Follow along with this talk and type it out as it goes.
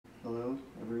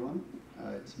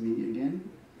it's me again,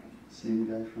 same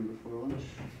guy from before lunch.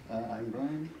 I'm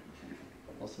Brian,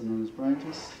 also known as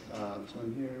Briantist. So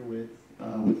I'm here with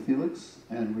Felix,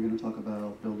 and we're going to talk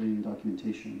about building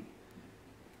documentation.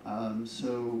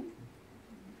 So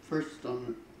first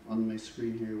on my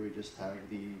screen here, we just have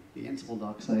the Ansible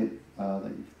doc site that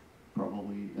you've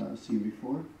probably seen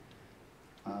before.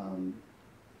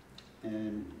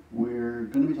 And we're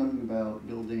going to be talking about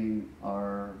building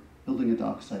a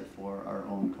doc site for our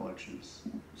own collections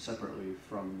separately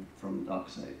from the doc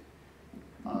site.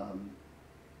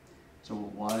 So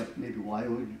why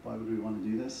would we want to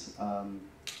do this?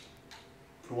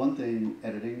 For one thing,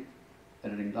 editing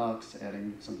docs,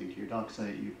 adding something to your doc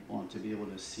site, you want to be able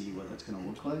to see what that's going to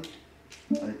look like.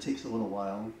 It takes a little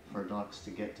while for docs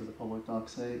to get to the public doc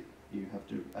site. You have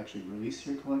to actually release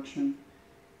your collection.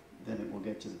 Then it will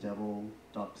get to the Devil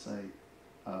doc site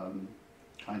kind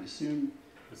of soon.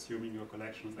 Assuming your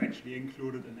collection is actually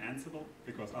included in Ansible,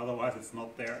 because otherwise it's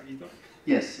not there either.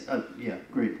 Yes, yeah,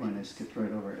 great point. I skipped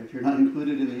right over. If you're not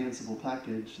included in the Ansible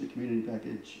package, the community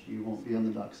package, you won't be on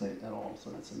the doc site at all.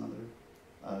 So that's another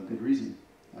good reason.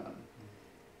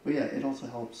 But yeah, it also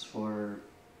helps for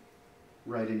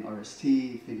writing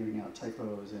RST, figuring out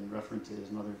typos and references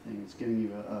and other things, giving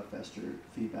you a faster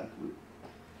feedback loop.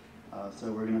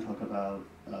 So we're going to talk about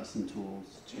some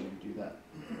tools to do that.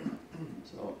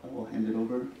 So I will hand it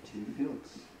over to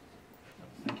Felix.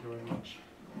 Thank you very much.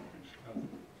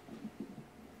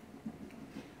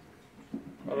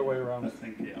 Other way around, I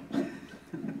think, yeah.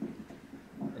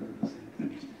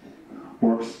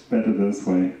 Works better this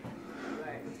way.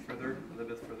 A little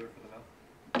bit further for the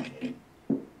left.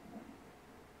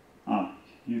 Ah,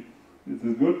 is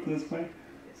it good this way?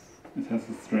 Yes. It has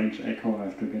a strange echo, I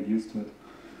have to get used to it.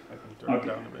 I can turn it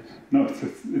down a bit. No,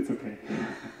 it's okay.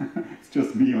 It's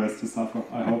just me who has to suffer.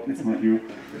 I hope it's not you.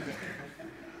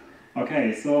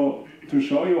 Okay, so to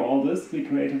show you all this, we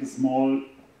created a small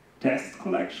test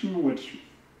collection, which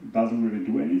doesn't really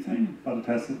do anything, but it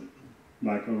has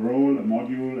like a role, a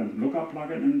module, and a lookup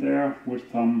plugin in there with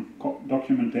some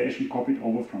documentation copied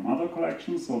over from other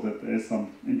collections, so that there's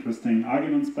some interesting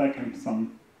arguments back and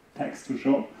some text to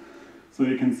show, so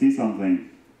you can see something.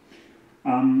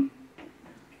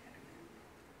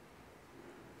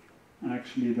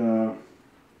 Actually, the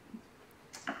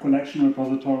collection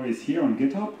repository is here on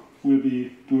GitHub. We'll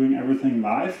be doing everything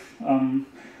live.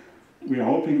 We're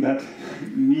hoping that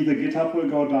neither GitHub will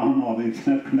go down or the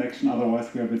internet connection,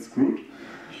 otherwise we're a bit screwed.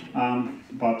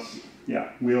 But yeah,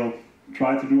 we'll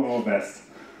try to do our best.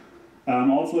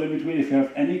 Also in between, if you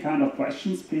have any kind of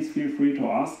questions, please feel free to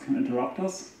ask and interrupt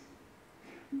us.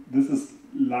 This is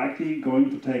likely going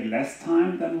to take less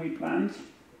time than we planned.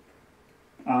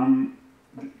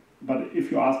 But if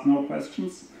you ask no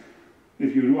questions,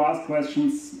 if you do ask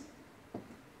questions,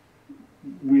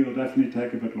 we'll definitely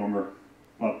take a bit longer,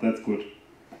 but that's good.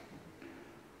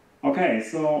 Okay,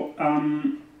 so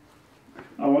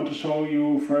I want to show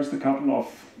you first a couple of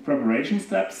preparation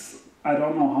steps. I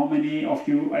don't know how many of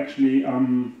you actually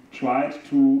tried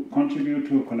to contribute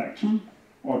to a collection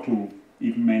or to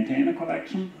even maintain a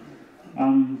collection.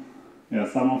 Yeah,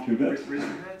 some of you did.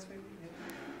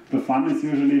 The fun is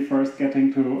usually first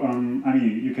getting to, I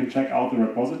mean, you can check out the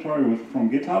repository from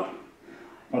GitHub,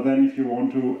 but then if you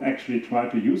want to actually try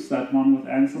to use that one with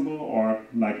Ansible or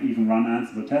like even run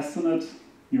Ansible tests in it,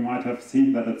 you might have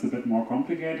seen that it's a bit more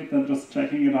complicated than just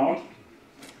checking it out.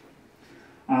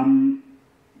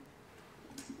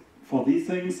 For these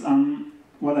things,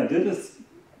 what I did is,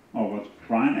 or what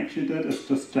Brian actually did, is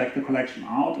just check the collection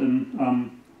out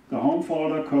in the home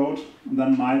folder code, and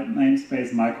then my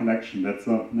namespace, my collection. That's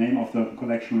the name of the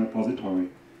collection repository.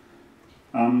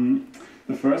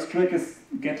 The first trick is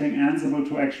getting Ansible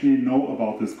to actually know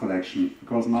about this collection,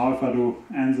 because now if I do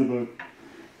Ansible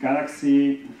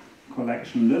Galaxy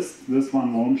collection list, this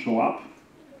one won't show up.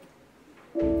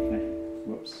 Okay.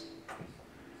 Whoops.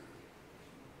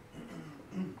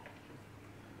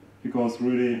 Because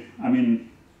really, I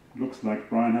mean, looks like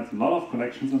Brian has a lot of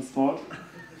collections installed.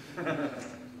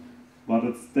 But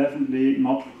it's definitely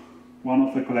not one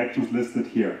of the collections listed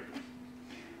here.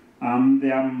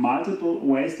 There are multiple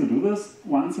ways to do this.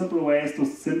 One simple way is to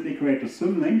simply create a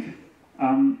symlink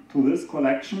to this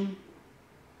collection.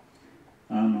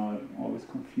 No, I'm always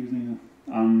confusing.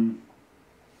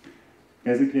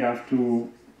 Basically, I have to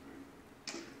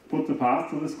put the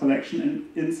path to this collection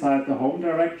inside the home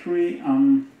directory,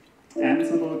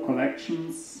 Ansible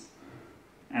collections,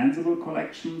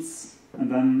 and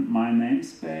then my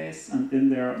namespace, and in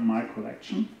there my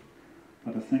collection.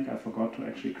 But I think I forgot to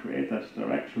actually create that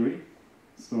directory.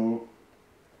 So,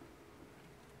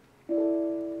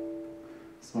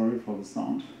 sorry for the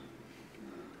sound.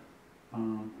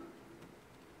 Oh.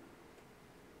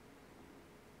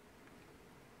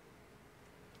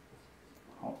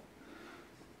 Oh.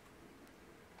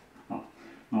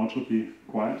 Now it should be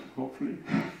quiet, hopefully.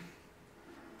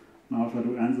 Now if I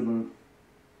do Ansible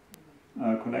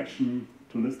collection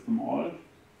to list them all,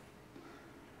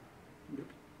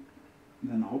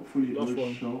 then hopefully it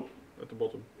will show. At the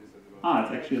bottom. Ah,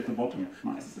 it's actually at the bottom.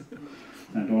 Nice.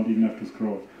 I don't even have to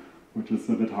scroll, which is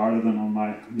a bit harder than on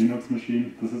my Linux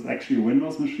machine. This is actually a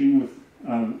Windows machine with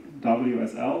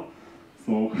WSL,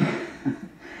 so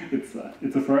it's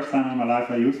the first time in my life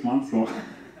I use one, so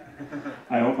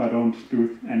I hope I don't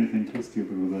do anything too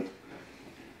stupid with it.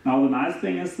 Now the nice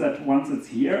thing is that once it's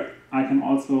here, I can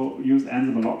also use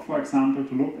Ansible log, for example,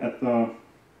 to look at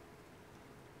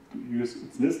use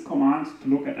its list command to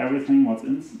look at everything what's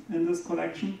in this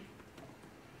collection.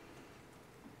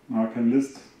 Now I can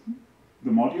list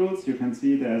the modules. You can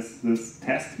see there's this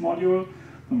test module,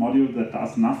 the module that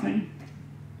does nothing.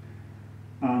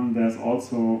 There's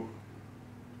also,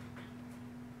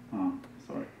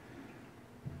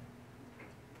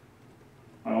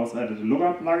 I also added a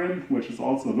lookup plugin, which is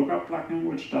also a lookup plugin,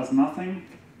 which does nothing.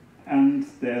 And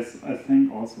there's, I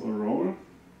think, also a role.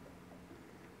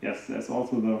 Yes, there's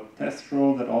also the test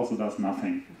role that also does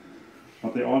nothing.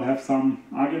 But they all have some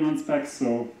argument specs,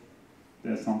 so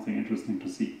there's something interesting to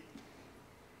see.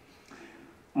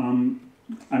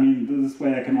 I mean, this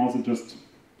way I can also just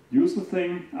use the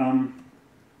thing.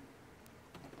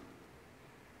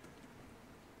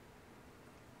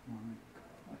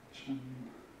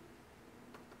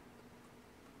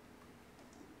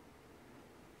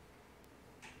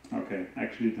 Okay,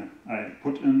 actually I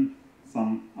put in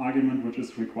some argument which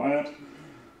is required.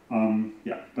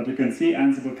 Yeah, but you can see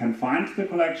Ansible can find the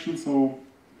collection, so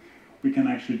we can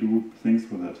actually do things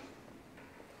with it.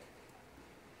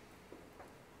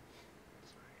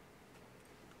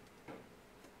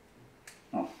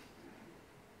 Oh.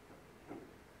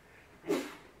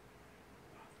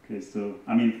 Okay, so,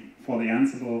 I mean, for the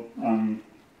Ansible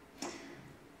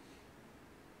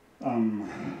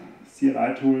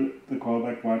CLI tool, the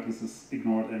callback whitelist is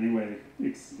ignored anyway,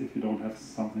 if you don't have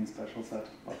something special set.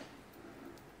 But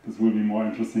this will be more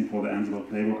interesting for the Ansible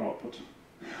playbook output.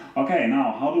 Okay,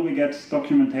 now how do we get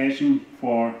documentation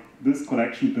for this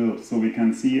collection build? So we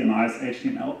can see a nice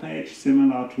HTML page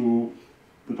similar to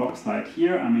the doc site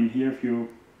here. I mean, here if you,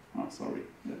 oh sorry,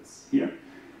 that's here.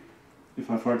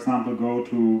 If I, for example, go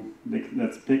to,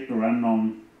 let's pick a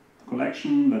random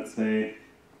collection, let's say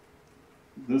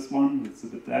this one, it's a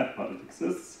bit dead, but it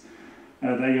exists.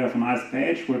 There you have a nice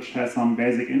page which has some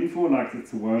basic info, like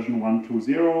it's a version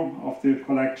 1.2.0 of the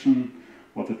collection,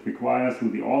 what it requires,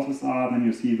 who the authors are. Then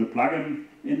you see the plugin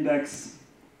index.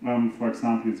 For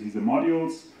example, you see the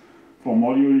modules. For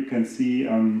module, you can see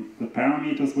the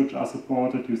parameters which are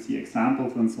supported, you see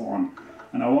examples and so on.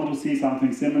 And I want to see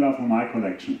something similar for my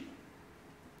collection.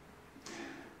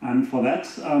 And for that,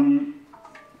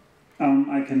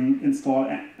 I can install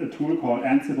a tool called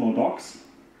Ansible Docs.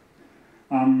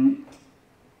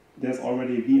 There's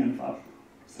already a venv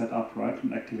set up, right,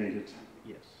 and activated.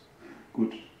 Yes.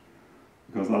 Good.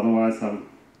 Because otherwise,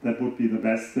 that would be the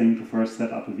best thing to first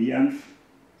set up a venv,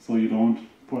 so you don't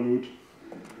pollute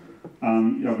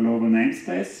your global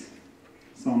namespace.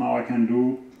 So now I can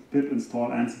do pip install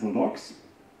Ansible Docs.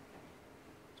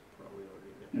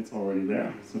 It's already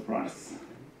there, surprise.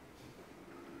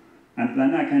 And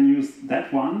then I can use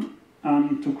that one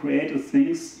to create a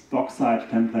things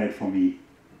docsite template for me.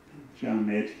 Which I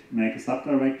make a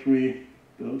subdirectory,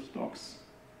 build docs.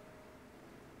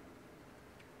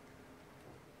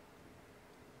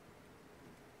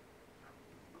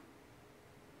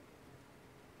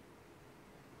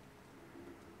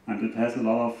 And it has a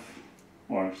lot of,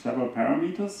 or several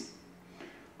parameters.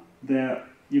 There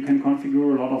you can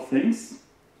configure a lot of things,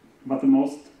 but the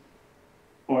most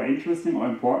or interesting or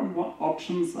important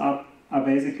options are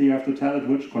basically you have to tell it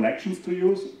which collections to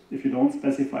use. If you don't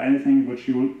specify anything, which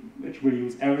will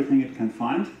use everything it can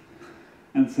find.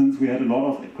 And since we had a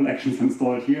lot of collections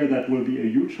installed here, that will be a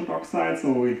huge docsite,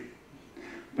 so we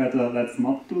better let's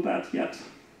not do that yet.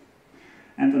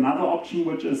 And another option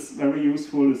which is very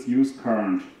useful is use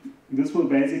current. This will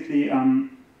basically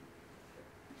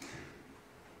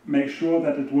make sure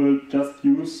that it will just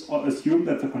use or assume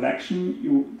that the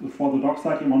collection for the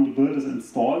docsite you want to build is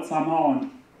installed somehow,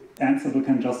 and Ansible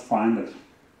can just find it.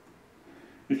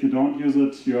 If you don't use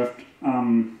it, you have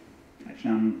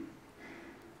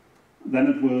then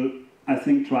it will, I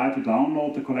think, try to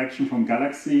download the collection from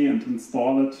Galaxy and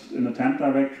install it in a temp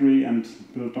directory and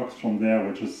build docs from there,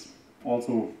 which is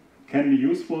also can be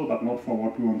useful, but not for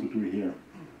what we want to do here.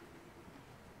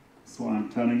 So I'm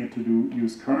telling it to do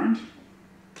use current.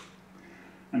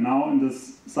 And now in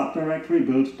this subdirectory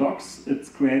build docs, it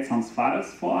creates some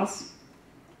files for us.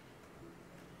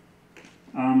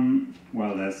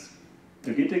 Well, there's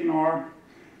a git ignore,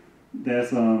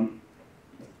 there's a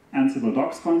Ansible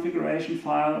docs configuration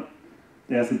file,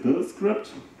 there's a build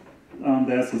script,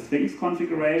 there's a things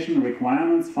configuration,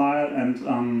 requirements file, and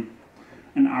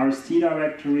an RST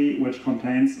directory which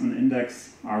contains an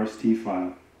index RST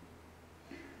file.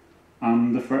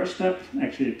 The first step,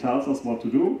 actually it tells us what to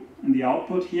do. In the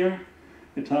output here,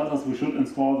 it tells us we should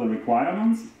install the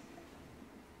requirements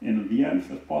in a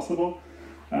venv if possible,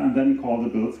 and then call the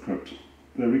build script.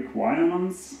 The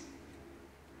requirements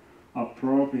are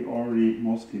probably already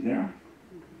mostly there.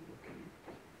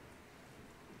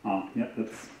 Yeah, that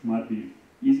might be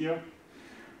easier.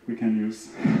 We can use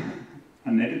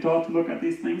an editor to look at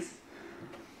these things.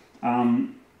 I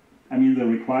mean, the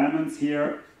requirements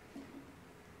here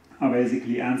are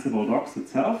basically Ansible docs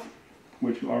itself,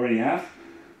 which we already have.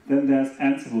 Then there's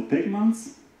Ansible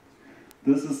pigments.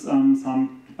 This is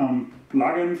some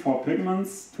plugin for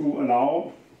pigments to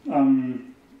allow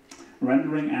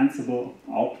rendering Ansible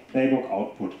playbook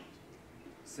output.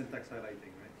 Syntax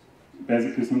highlighting, right?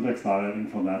 Basically syntax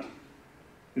highlighting for that.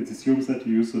 It assumes that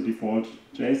you use the default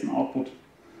JSON output.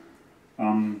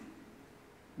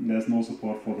 There's no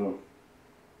support for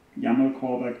the YAML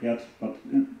callback yet, but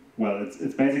well,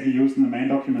 it's basically used in the main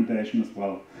documentation as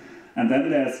well. And then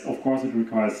there's, of course, it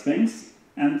requires Sphinx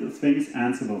and the Sphinx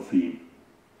Ansible theme.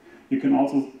 You can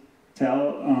also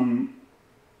tell,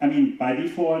 I mean, by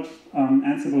default,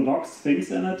 Ansible docs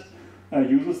Sphinx in it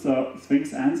uses the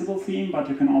Sphinx Ansible theme, but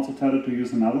you can also tell it to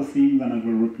use another theme, then it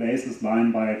will replace this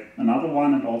line by another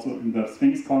one, and also in the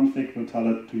Sphinx config will tell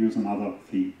it to use another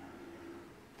theme.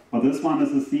 But this one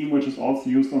is a theme which is also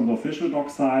used on the official doc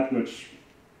site, which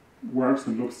works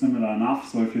and looks similar enough,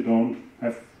 so if you don't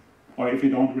have, or if you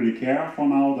don't really care for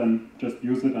now, then just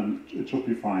use it and it should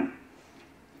be fine.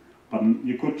 But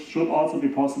should also be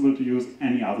possible to use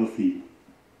any other theme.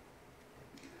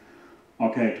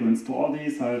 Okay, to install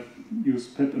these, I use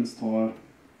pip install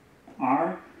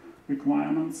R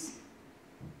requirements.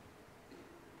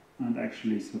 And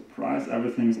actually, surprise,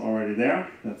 everything is already there.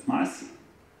 That's nice.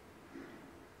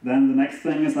 Then the next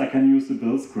thing is I can use the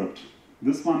build script.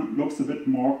 This one looks a bit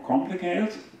more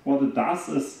complicated. What it does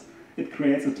is it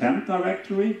creates a temp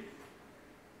directory,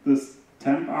 this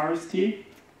temp RST.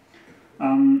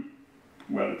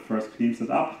 Well, it first cleans it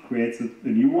up, creates a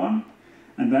new one,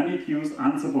 and then it uses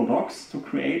Ansible docs to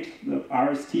create the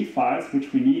RST files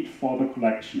which we need for the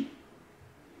collection.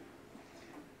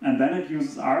 And then it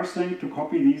uses rsync to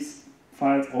copy these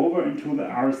files over into the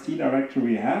RST directory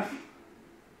we have.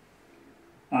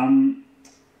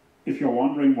 If you're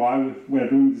wondering why we're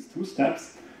doing these two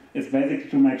steps, it's basically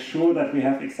to make sure that we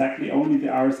have exactly only the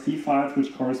RST files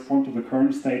which correspond to the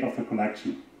current state of the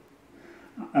collection.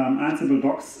 Ansible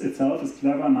docs itself is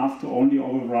clever enough to only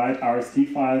overwrite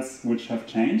RST files which have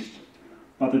changed,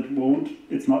 but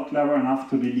it's not clever enough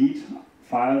to delete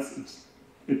files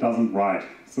it doesn't write.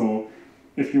 So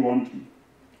if you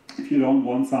don't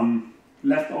want some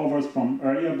leftovers from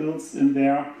earlier builds in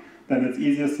there, then it's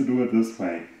easiest to do it this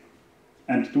way.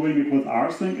 And doing it with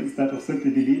rsync instead of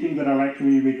simply deleting the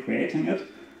directory, recreating it,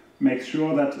 makes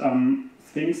sure that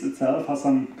things itself has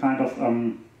some kind of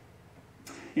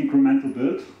incremental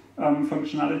build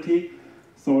functionality.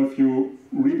 So if you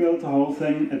rebuild the whole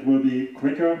thing, it will be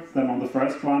quicker than on the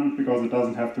first run because it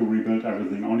doesn't have to rebuild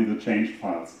everything, only the changed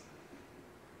files.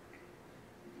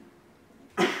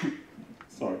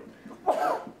 Sorry.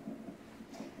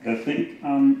 I think,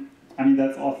 I mean,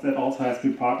 that also has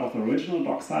been part of the original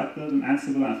doc site build in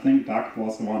Ansible. I think Doug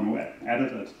was the one who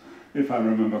added it, if I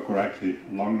remember correctly,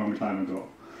 a long, long time ago.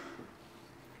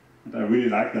 And I really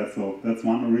like that, so that's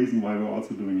one reason why we're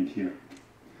also doing it here.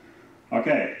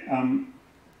 Okay,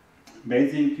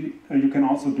 basically you can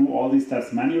also do all these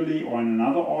steps manually or in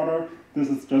another order. This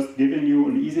is just giving you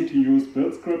an easy to use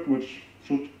build script which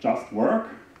should just work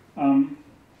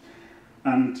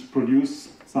and produce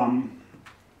some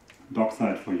doc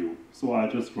site for you. So I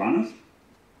just run it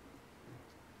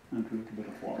and drink a bit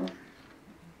of water.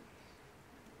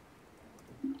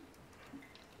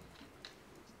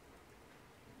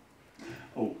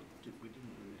 Oh,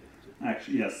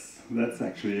 actually, yes, that's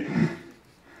actually,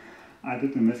 I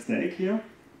did a mistake here.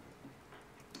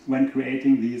 When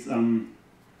creating these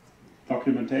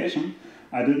documentation,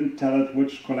 I didn't tell it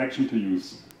which collection to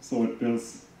use. So it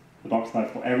builds a doc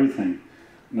site for everything.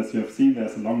 And as you have seen,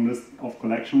 there's a long list of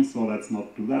collections, so let's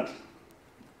not do that.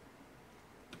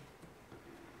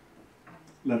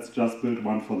 Let's just build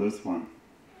one for this one.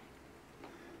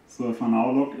 So if I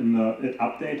now look in it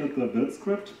updated the build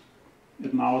script.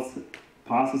 It now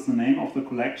passes the name of the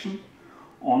collection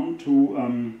onto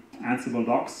Ansible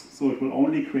docs, so it will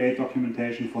only create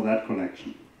documentation for that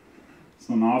collection.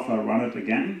 So now if I run it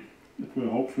again, it will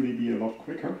hopefully be a lot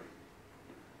quicker.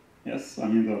 Yes, I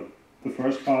mean the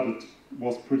first part, it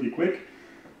was pretty quick.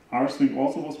 rsync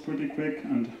also was pretty quick,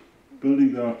 and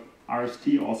building the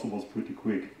RST also was pretty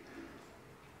quick.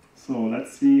 So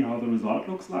let's see how the result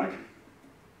looks like.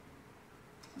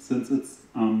 Since it's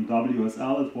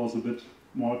WSL, it was a bit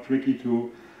more tricky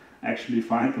to actually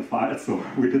find the files, so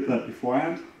we did that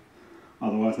beforehand.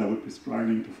 Otherwise I would be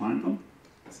struggling to find them.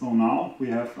 So now we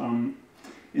have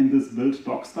in this build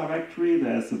docs directory,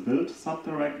 there's a build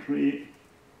subdirectory,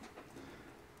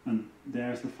 and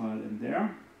there's a file in there.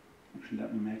 Actually,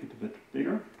 let me make it a bit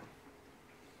bigger.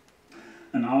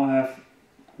 And now I have,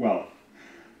 well,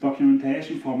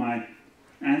 documentation for my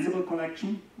Ansible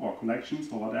collection, or collections,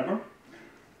 or whatever.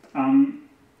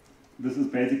 This is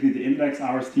basically the index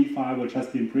RST file which has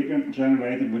been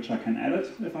pre-generated, which I can edit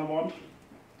if I want.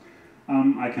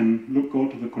 I can go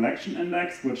to the collection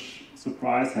index, which,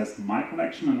 surprise, has my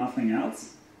collection and nothing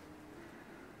else.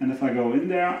 And if I go in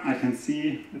there, I can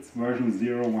see it's version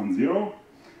 0.10.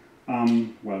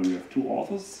 Well, we have two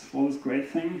authors for this great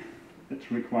thing. It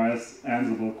requires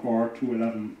Ansible Core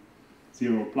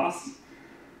 2.11.0+.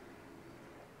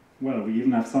 Well, we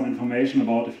even have some information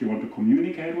about if you want to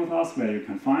communicate with us, where you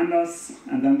can find us.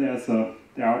 And then there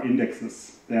are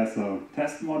indexes. There's a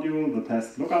test module, the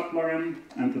test lookup plugin,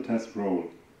 and the test role.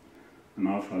 And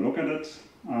now if I look at it,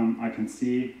 I can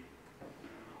see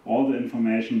all the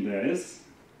information there is.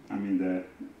 I mean,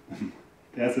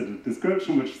 there's a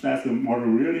description which says the model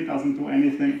really doesn't do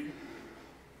anything.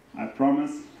 I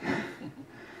promise.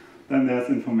 Then there's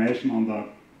information on the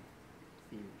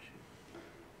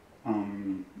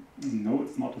no,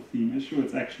 it's not a theme issue.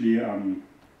 It's actually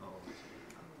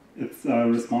it's a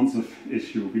responsive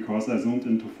issue because I zoomed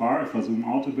in too far. If I zoom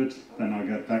out a bit, then I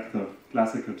get back the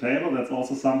classical table. That's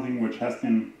also something which has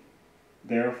been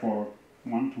there for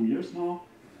 1-2 years now.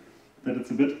 That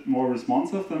it's a bit more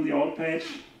responsive than the old page.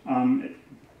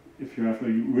 If you have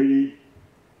a really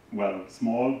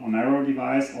small or narrow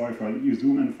device, or if you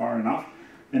zoom in far enough,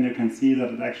 then you can see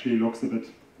that it actually looks a bit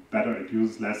better. It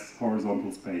uses less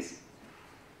horizontal space.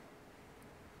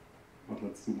 But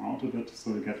let's zoom out a bit so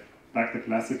you get back the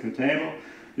classical table.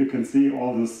 You can see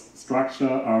all this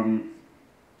structure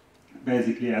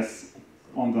basically as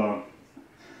on the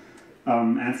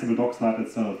Ansible doc site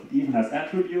itself. It even has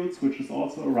attributes, which is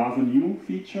also a rather new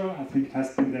feature. I think it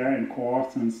has been there in core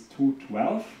since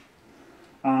 2.12.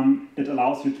 It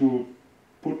allows you to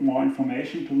put more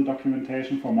information to the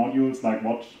documentation for modules, like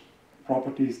what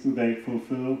properties do they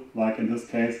fulfill. Like in this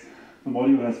case, the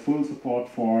module has full support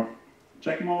for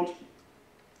check mode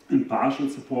and partial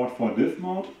support for diff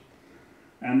mode,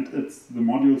 and the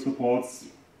module supports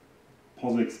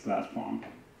POSIX platform.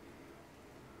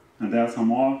 And there are some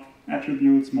more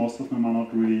attributes. Most of them are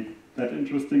not really that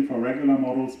interesting for regular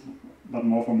models, but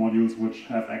more for modules which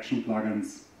have action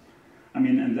plugins. I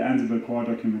mean, in the Ansible core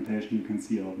documentation, you can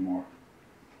see a lot more.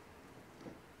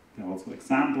 There are also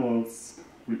examples,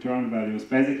 return values,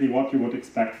 basically what you would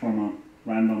expect from a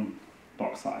random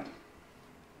doc site.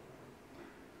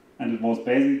 And it was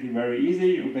basically very easy.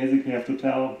 You basically have to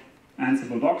tell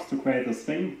Ansible docs to create this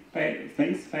things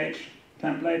page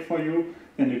template for you.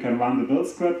 Then you can run the build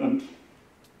script and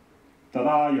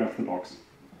ta-da, you have the docs.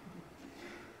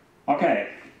 Okay,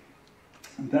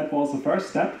 that was the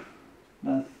first step.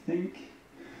 I think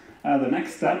the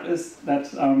next step is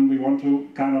that we want to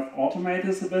kind of automate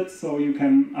this a bit so you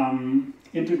can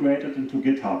integrate it into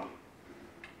GitHub.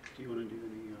 Do you want to do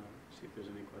any, see if there's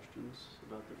any questions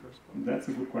about the first part? That's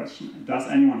a good question. Does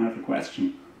anyone have a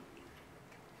question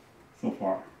so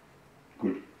far?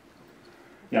 Good.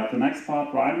 Yeah, the next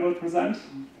part Brian will present,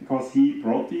 because he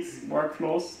wrote these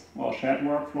workflows, or shared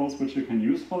workflows, which you can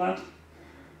use for that.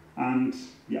 And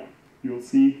yeah, you'll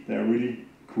see they're really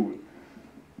cool.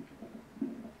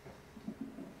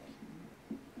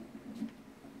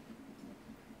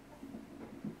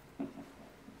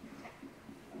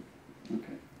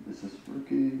 Okay, this is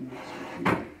working.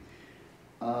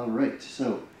 Right,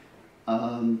 so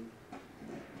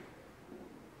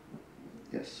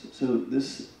yes, so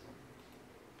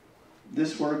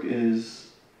this work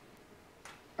is,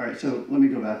 all right, so let me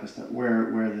go back a step,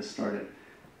 where this started.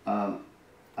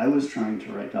 I was trying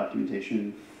to write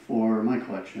documentation for my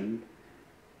collection.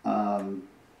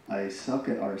 I suck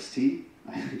at RST,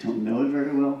 I don't know it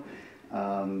very well,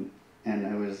 and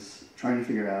I was trying to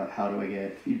figure out how do I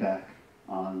get feedback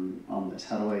on this,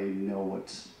 how do I know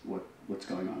what's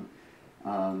going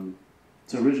on.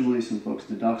 So originally, some folks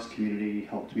in the docs community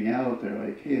helped me out. They're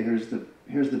like, "Hey, here's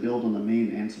the build on the main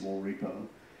Ansible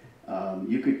repo.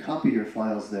 You could copy your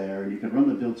files there. You could run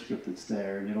the build script that's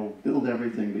there, and it'll build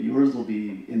everything. But yours will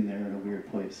be in there in a weird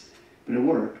place." But it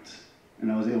worked, and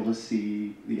I was able to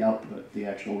see the output, the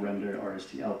actual render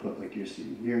RST output, like you're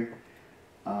seeing here.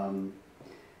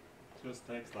 Just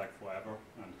takes like forever.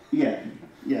 And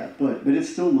Yeah, but it's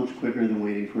still much quicker than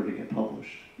waiting for it to get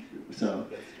published. So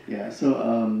yeah,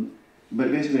 so but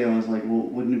basically I was like, well,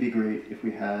 wouldn't it be great if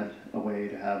we had a way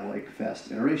to have like fast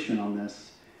iteration on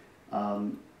this?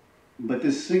 But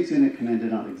this Sphinx init command did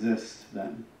not exist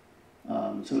then.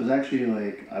 So it was actually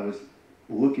like I was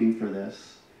looking for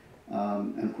this,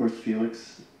 and of course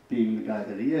Felix, being the guy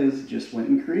that he is, just went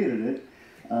and created it,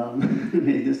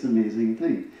 made this amazing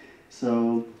thing.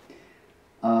 So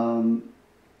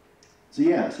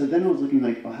yeah, so then I was looking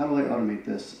like, well, how do I automate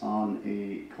this on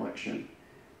a collection?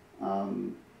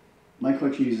 My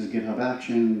collection uses GitHub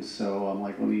Actions, so I'm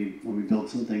like, let me build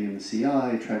something in the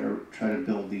CI, try to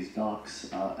build these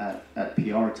docs at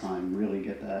PR time, really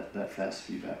get that fast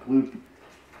feedback loop.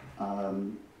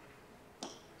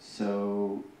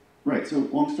 So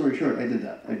long story short, I did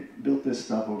that. I built this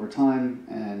stuff over time,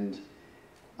 and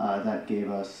that gave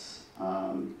us,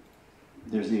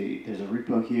 there's a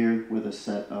repo here with a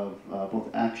set of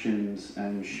both actions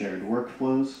and shared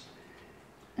workflows.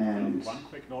 And one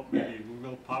quick note, maybe we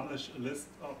will publish a list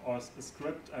or a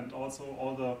script and also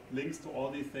all the links to all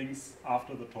these things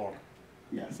after the talk.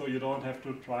 Yeah. So you don't have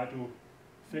to try to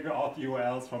figure out the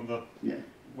URLs from the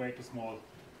way too small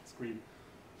screen.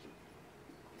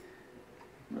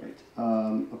 Right.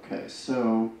 Okay.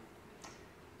 So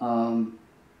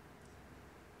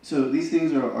these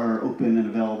things are open and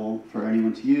available for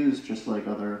anyone to use, just like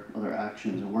other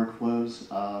actions and workflows.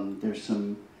 There's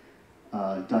some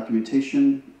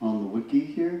documentation on the wiki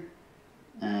here,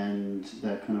 and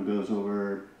that kind of goes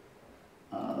over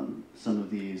some of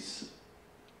these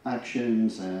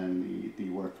actions and the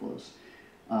workflows.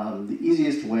 The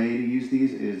easiest way to use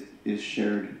these is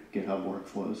shared GitHub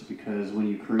workflows, because when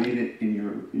you create it in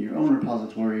your own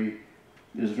repository,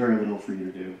 there's very little for you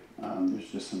to do. There's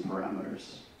just some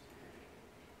parameters.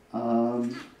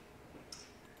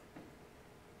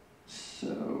 So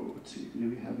let's see, do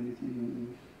we have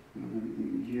anything? We don't have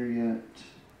anything here yet.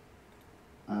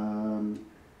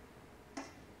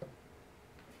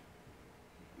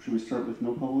 Should we start with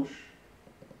no publish?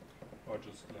 Or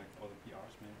just like for the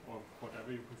PRs, maybe, or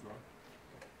whatever you prefer.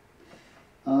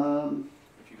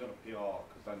 If you've got a PR,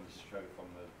 because then you show from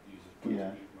the user's point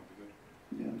of view, might be good.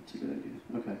 Yeah, that's a good idea.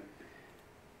 Okay.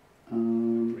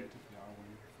 Create a PR when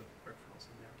you have the workflows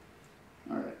in there.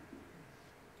 All right.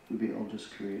 Maybe I'll just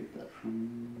create that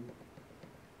from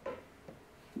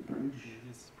the branch.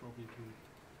 This is probably too.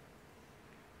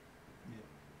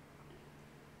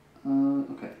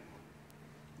 Okay.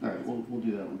 All right, we'll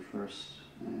do that one first,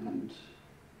 and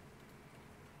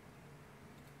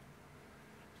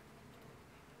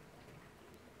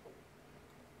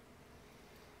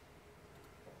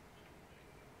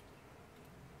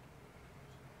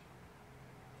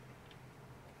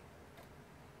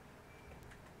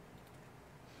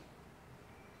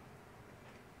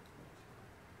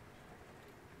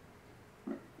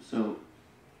so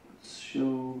let's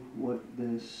show what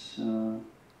this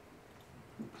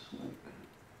looks like.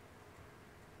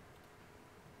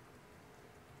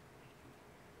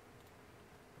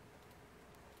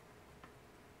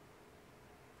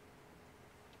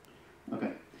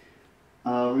 Okay,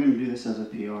 we're going to do this as a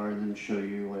PR and then show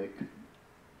you, like,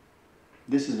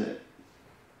 this is it.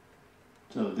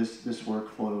 So this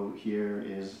workflow here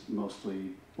is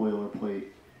mostly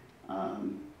boilerplate.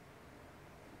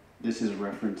 This is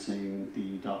referencing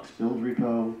the docs build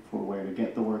repo for where to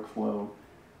get the workflow.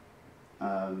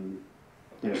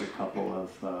 There's a couple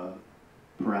of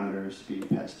parameters being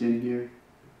passed in here.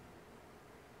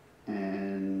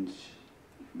 And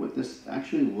what this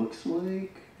actually looks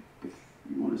like, if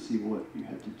you want to see what you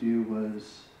had to do,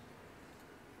 was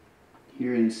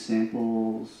here in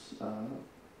samples,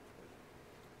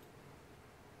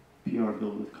 PR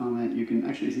build with comment, you can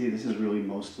actually see this is really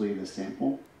mostly the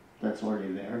sample that's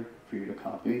already there for you to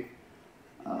copy.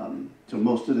 So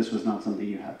most of this was not something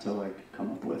you had to like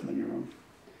come up with on your own.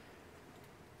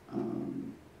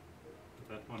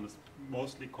 That one is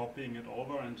mostly copying it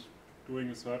over and doing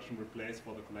a search and replace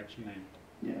for the collection name.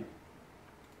 Yeah.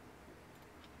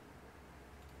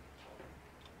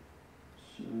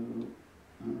 So,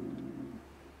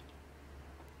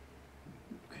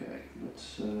 okay,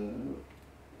 let's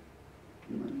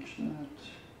merge that.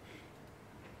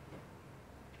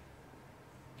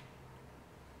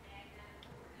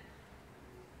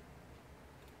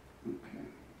 Okay.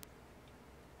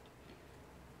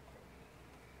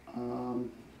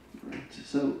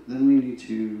 so then we need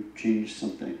to change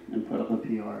something and put up a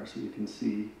PR so you can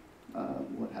see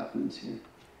what happens here.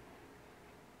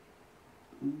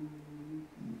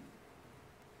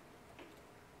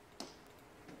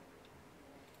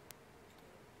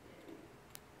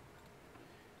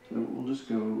 So we'll just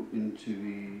go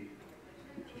into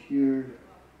here.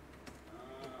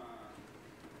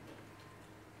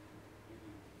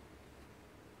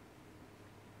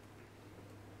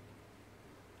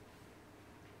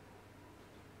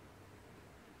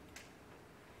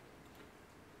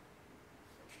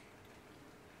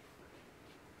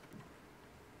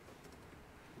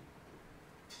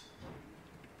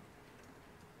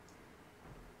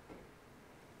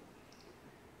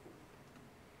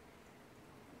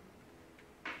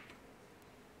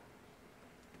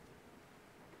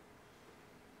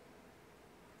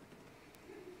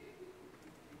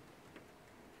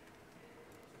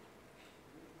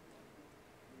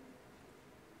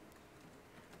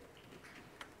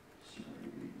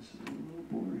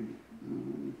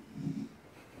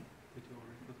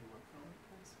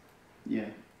 Yeah.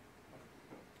 Okay.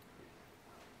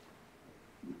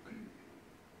 Right.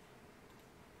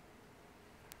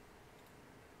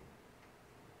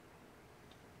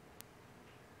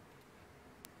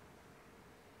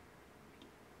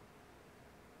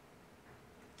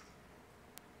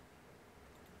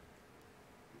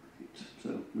 So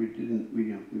we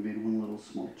made one little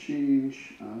small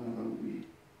change. We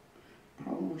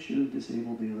probably should have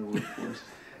disabled the other workforce.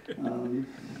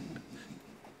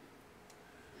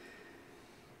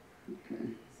 Okay.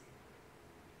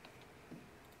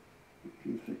 We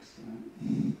can fix that.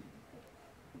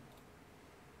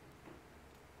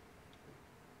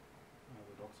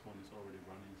 The docs one is already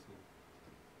running, so it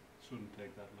shouldn't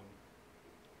take that long.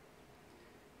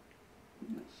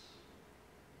 Yes.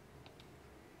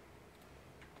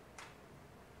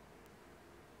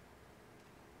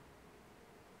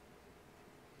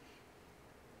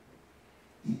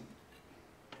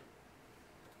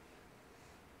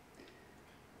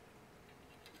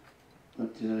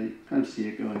 But you kind of see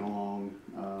it going along.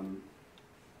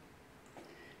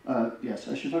 Yes,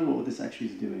 I should talk about what this actually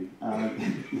is doing.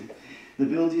 The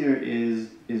build here is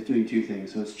doing two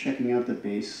things. So it's checking out the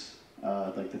base,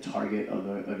 like the target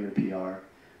of your PR.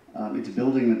 It's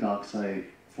building the doc site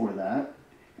for that,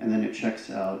 and then it checks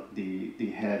out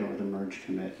the head or the merge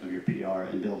commit of your PR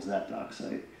and builds that doc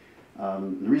site.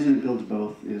 The reason it builds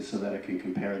both is so that it can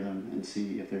compare them and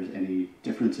see if there's any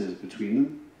differences between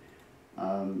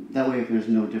them. That way, if there's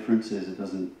no differences, it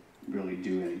doesn't really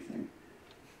do anything.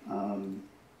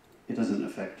 It doesn't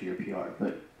affect your PR.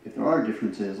 But if there are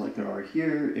differences, like there are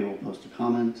here, it will post a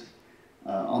comment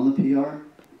on the PR,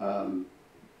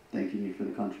 thanking you for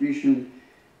the contribution.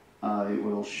 It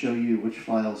will show you which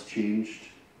files changed,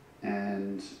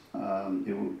 and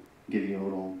it will give you a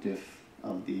little diff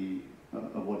of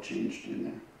what changed in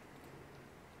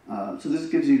there. So this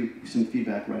gives you some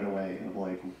feedback right away of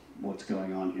like what's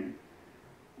going on here.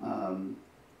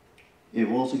 It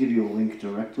will also give you a link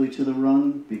directly to the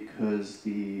run because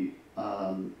the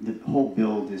whole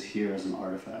build is here as an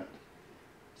artifact.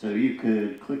 So you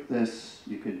could click this,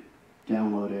 you could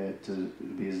download it to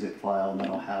be a zip file, and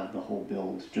that'll have the whole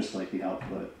build just like the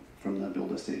output from the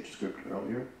build-a-stage script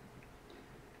earlier.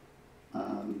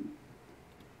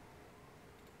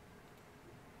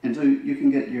 And so you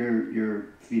can get your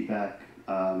feedback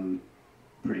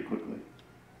pretty quickly.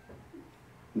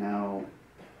 Now,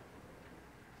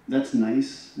 that's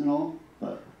nice and all,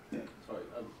 but yeah. Sorry,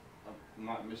 I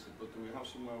might have missed it, but do we have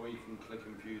somewhere where you can click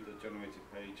and view the generated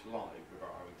page live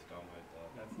without having to download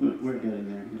that? We're getting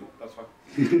there. That's fine.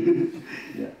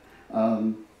 Yeah.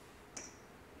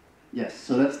 Yes,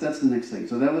 so that's the next thing.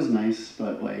 So that was nice,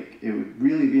 but like it would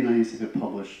really be nice if it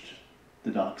published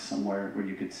the docs somewhere where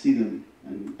you could see them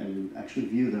and actually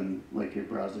view them like you're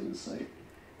browsing the site.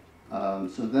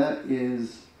 So that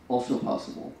is also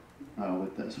possible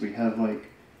with this.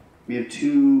 We have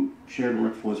two shared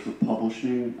workflows for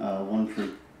publishing, one for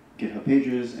GitHub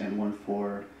Pages and one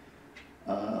for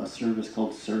a service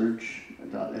called surge.sh,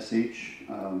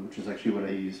 which is actually what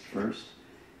I used first.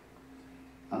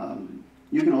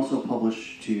 You can also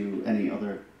publish to any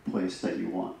other place that you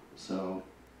want. So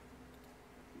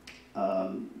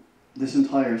this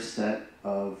entire set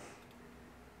of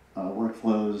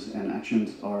workflows and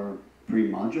actions are pretty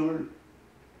modular.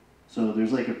 So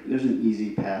there's an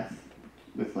easy path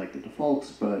with like the defaults,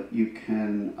 but you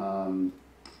can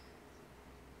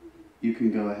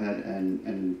go ahead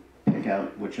and pick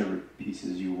out whichever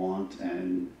pieces you want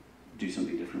and do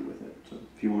something different with it. So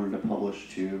if you wanted to publish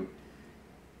to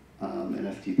an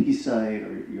FTP site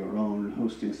or your own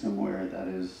hosting somewhere, that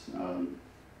is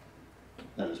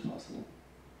that is possible.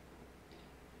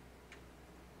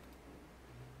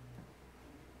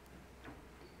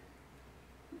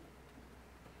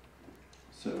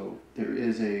 So there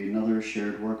is another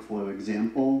shared workflow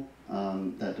example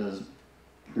that does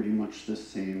pretty much the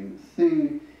same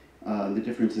thing. The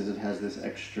difference is it has this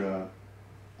extra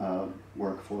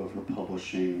workflow for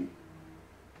publishing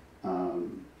Let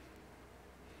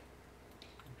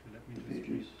me the just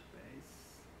pages. rebase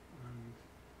and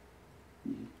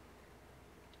Mhm.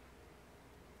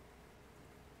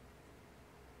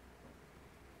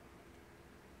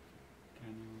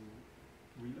 can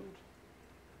you reload?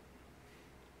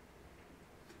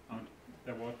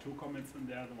 There were two commits in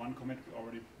there. The one commit we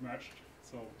already merged,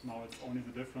 so now it's only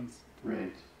the difference to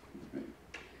Right. Right.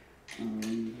 what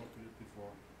we did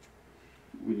before.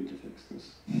 We need to fix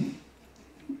this.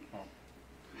 Oh.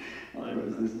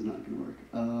 Otherwise, this is not going to work.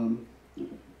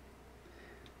 Okay.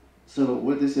 So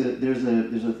what this is, there's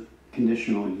a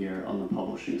conditional in here on the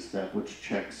publishing step, which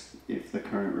checks if the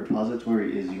current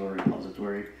repository is your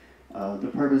repository.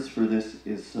 The purpose for this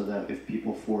is so that if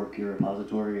people fork your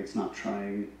repository, it's not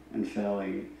trying and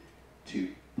failing to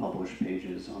publish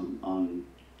pages on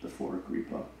the fork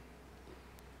repo.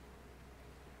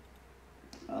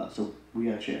 So we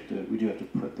actually we do have to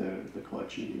put the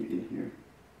collection name in here.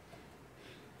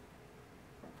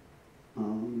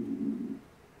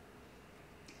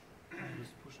 I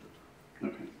just pushed it.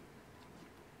 Okay.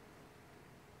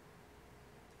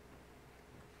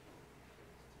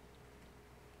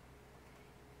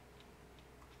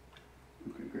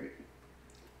 Okay, great.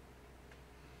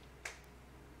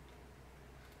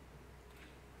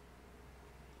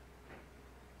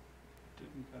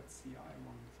 Didn't that CI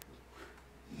one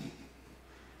through?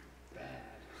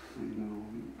 Bad. I know.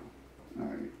 All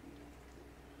right.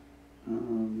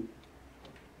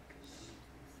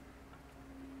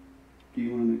 Do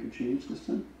you want to make a change this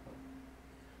time?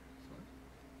 Sorry?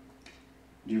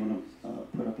 Do you want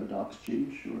to put up a docs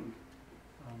change or?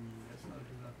 Yes, I'll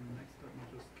do that next. Let me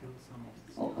just kill some of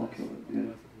the I'll CIs, kill it, yeah.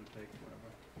 otherwise it will take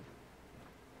forever.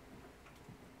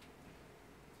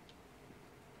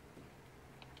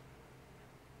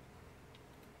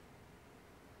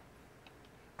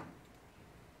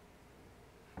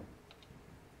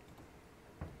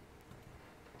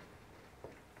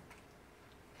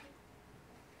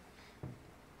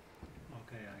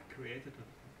 Okay, I created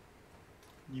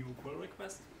a new pull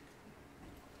request.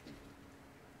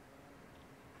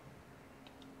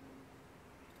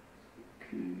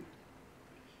 Okay.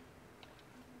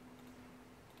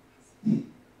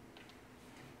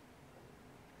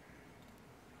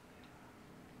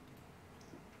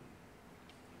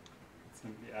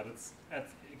 Simply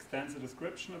extends the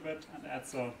description a bit and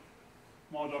adds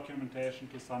more documentation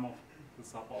to some of the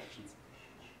sub-options.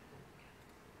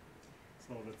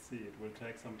 So let's see, it will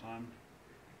take some time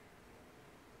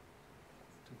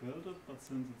to build it, but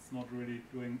since it's not really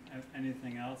doing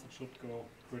anything else, it should go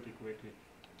pretty quickly.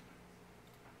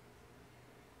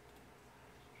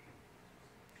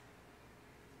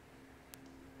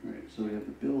 All right, so we have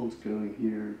the builds going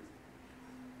here.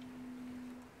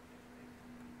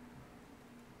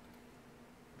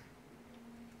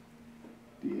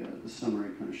 The summary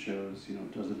kind of shows, you know,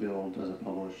 does a build, does a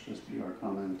publish, does PR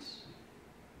comments.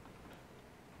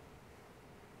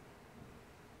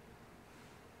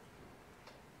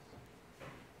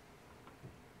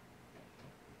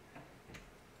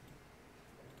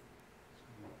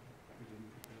 We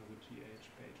didn't prepare the GH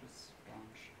pages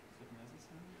branch. Is it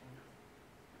necessary?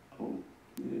 Oh,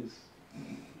 it is.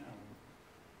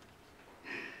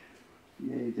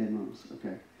 No. Yay, demos.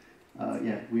 Okay.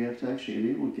 Yeah, we have to actually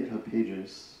enable GitHub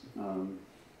pages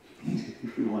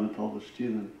if we want to publish to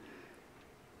them.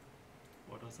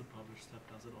 What does the publish step?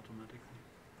 Does it automatically?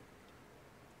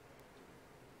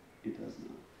 It does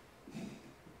not.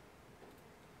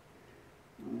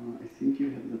 I think you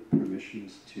have the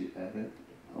permissions to edit.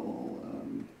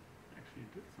 Actually,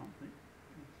 it did something.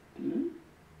 Did it?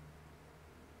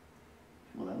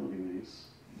 Well, that would be nice.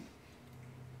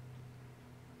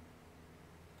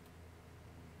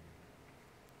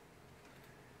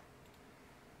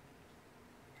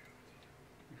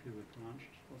 If you would branch,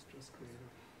 it was just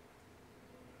created.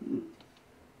 Hmm.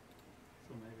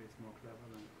 So maybe it's more clever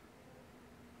than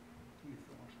we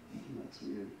thought. That's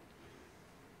weird.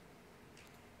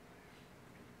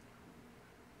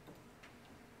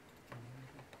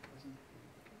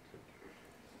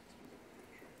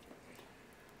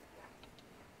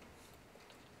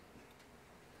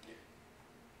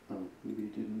 Oh, maybe you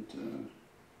didn't.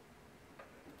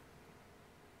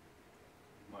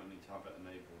 Might need to have it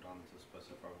enabled and to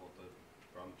specify what the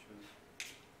branch is.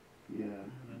 Yeah.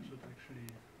 That should actually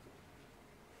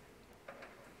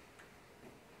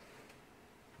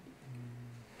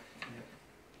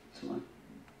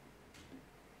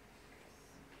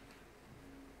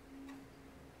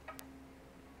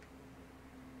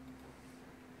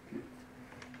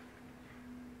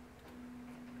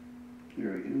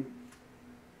There we go.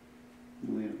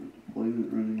 We have a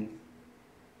deployment running.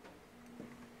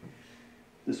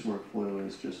 This workflow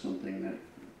is just something that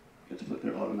gets put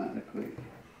there automatically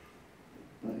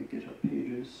by GitHub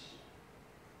Pages.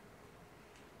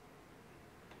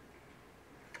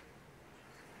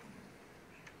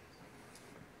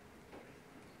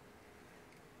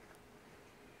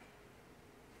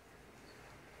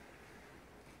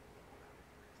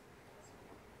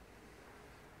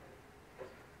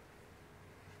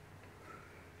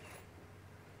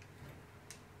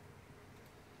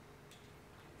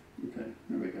 Okay,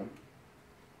 there we go.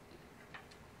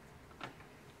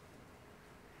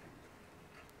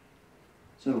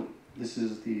 So this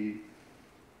is the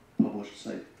published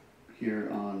site here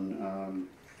on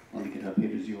the GitHub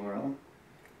Pages URL.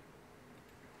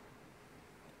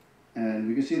 And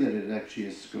we can see that it actually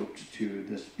is scoped to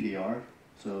this PR.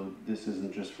 So this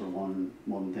isn't just for one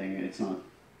thing. It's not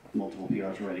multiple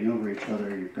PRs writing over each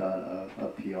other. You've got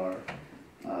a PR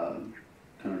kind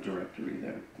of directory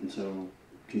there. And so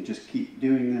you can just keep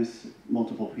doing this.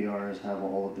 Multiple PRs have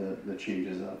all of the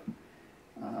changes up.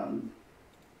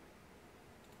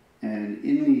 And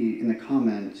in the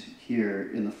comment here,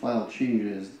 in the file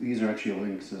changes, these are actually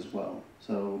links as well.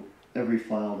 So every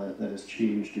file that is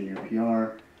changed in your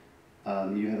PR,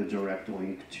 you have a direct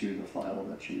link to the file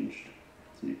that changed.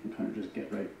 So you can kind of just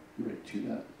get right to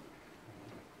that.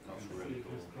 That's So really you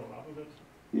cool. can scroll up a bit.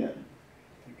 Yeah.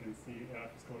 You can see,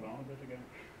 scroll down a bit again.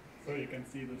 So you can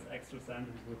see this extra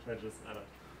sentence which I just added.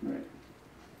 Right.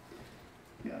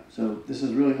 Yeah, so this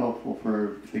is really helpful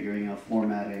for figuring out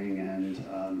formatting and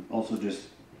also just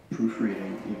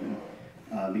proofreading even,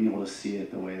 being able to see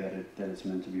it the way that it's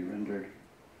meant to be rendered.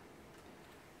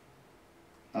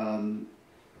 I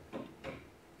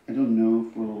don't know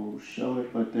if we'll show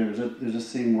it, but there's a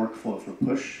same workflow for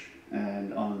push,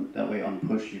 and that way on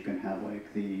push you can have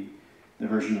like the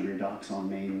version of your docs on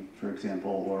main, for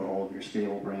example, or all of your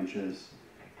stable branches.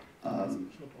 This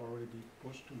should already be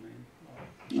pushed to main.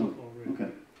 Should already.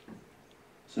 Okay.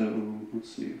 So let's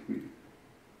see if we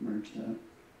merge that.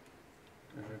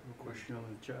 I have a question on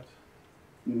the chat.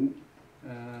 Mm-hmm.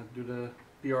 Do the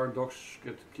PR docs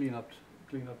get cleaned up?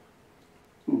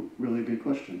 Ooh, really good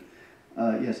question.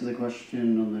 Yeah, so the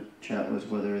question on the chat was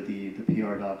whether the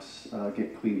PR docs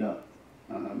get cleaned up.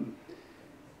 The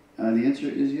answer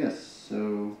is yes.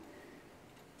 So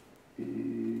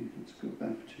let's go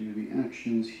back to the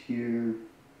actions here.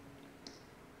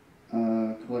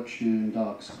 Collection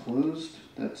docs closed.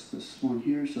 That's this one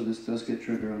here. So this does get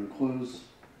triggered on close.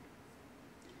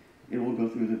 It will go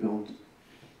through the build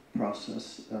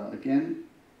process again.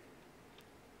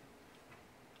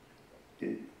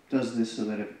 It does this so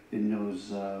that it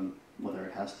knows whether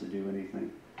it has to do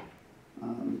anything.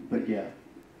 But yeah,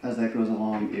 as that goes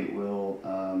along, it will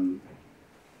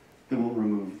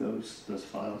remove those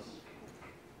files.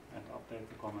 And update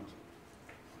the comment.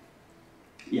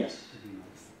 Yes. Would be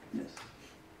nice. Yes.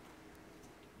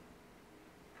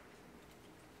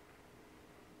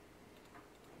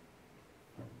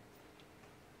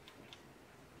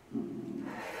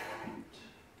 Right.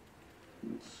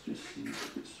 Let's just see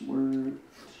if this worked.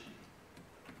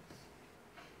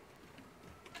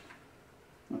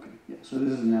 Okay, yeah, so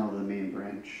this is now the main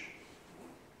branch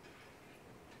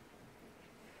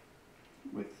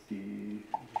with the, The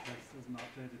text isn't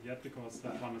updated yet because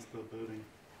that one is still building.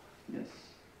 yes.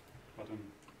 But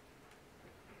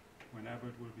whenever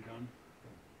it will be done.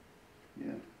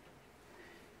 Yeah.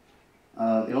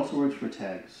 It also works for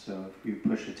tags. So if you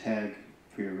push a tag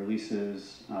for your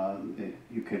releases,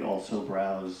 you could also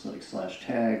browse like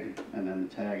 /tag, and then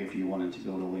the tag if you wanted to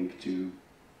build a link to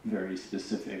very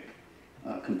specific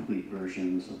complete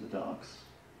versions of the docs.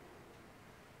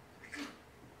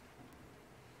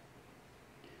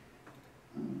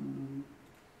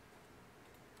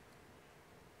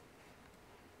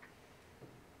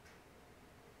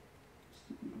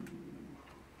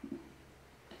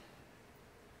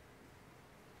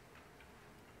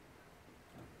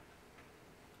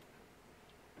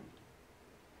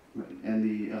 Right, and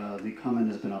the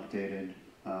comment has been updated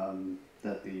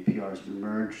that the PR has been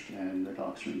merged and the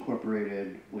docs are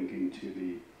incorporated, linking to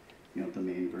the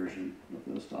main version of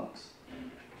those docs.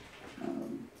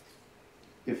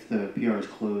 If the PR is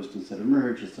closed instead of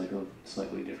merged, it's like a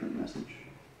slightly different message.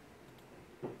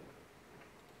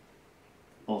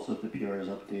 Also, if the PR is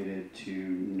updated to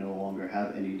no longer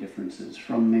have any differences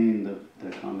from main, the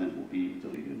comment will be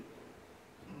deleted.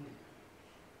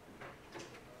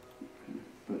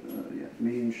 But yeah,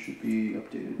 main should be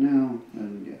updated now,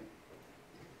 and yeah.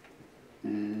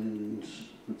 And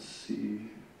let's see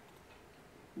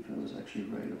if I was actually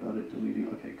right about it deleting.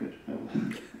 Okay, good.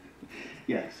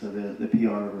 Yeah, So the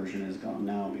PR version is gone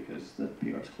now because the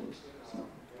PR is closed. So,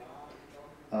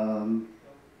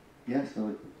 yeah, so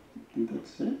I think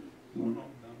that's it. No,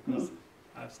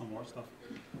 I have some more stuff.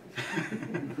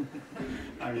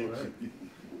 I mean,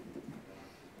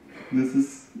 this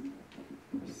is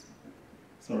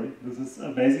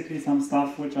basically some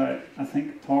stuff which I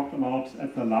think talked about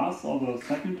at the last or the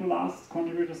second to last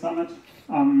contributor summit,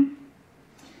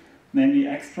 namely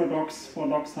extra docs for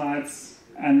doc sites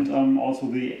and also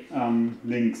the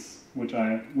links which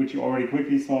you already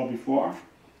quickly saw before.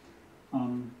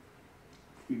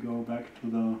 If we go back to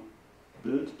the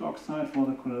build doc site for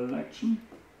the collection,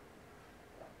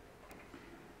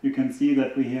 you can see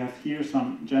that we have here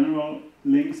some general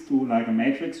links to like a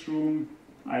matrix room,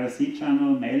 IRC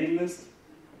channel, mailing list,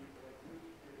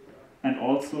 and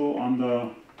also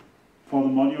for the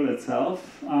module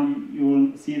itself, you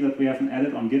will see that we have an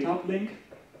edit on GitHub link,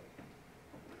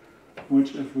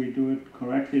 which if we do it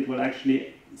correctly, it will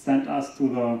actually send us to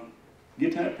the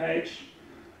GitHub page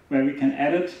where we can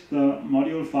edit the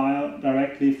module file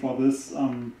directly for this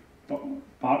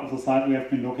part of the site we have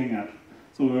been looking at.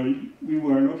 So we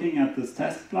were looking at this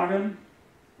test plugin,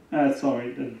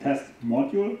 the test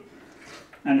module,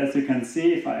 and as you can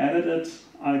see, if I edit it,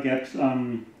 I'll get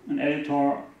an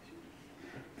editor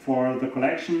for the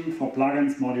collection for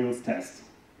plugins modules test,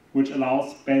 which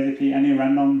allows basically any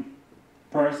random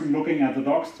person looking at the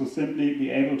docs to simply be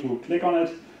able to click on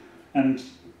it and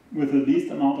with the least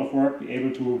amount of work be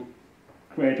able to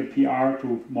create a PR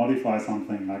to modify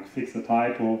something, like fix a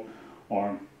typo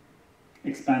or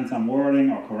expand some wording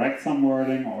or correct some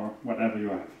wording or whatever you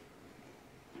have.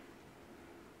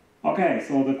 Okay,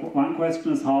 so the one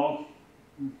question is, how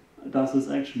does this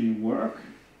actually work?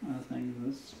 I think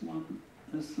this one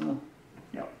is,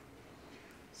 yeah.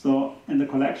 So in the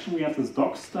collection we have this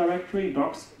docs directory,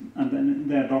 docs, and then in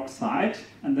there docs site,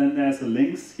 and then there's a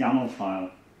links YAML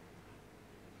file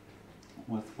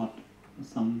with what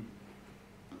some,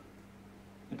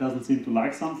 it doesn't seem to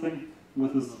like something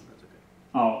with this. No, that's okay.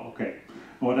 Oh, okay.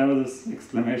 Whatever this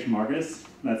exclamation mark is,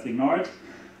 let's ignore it.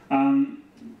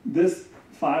 This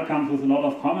file comes with a lot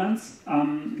of comments.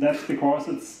 That's because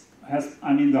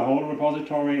the whole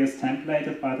repository is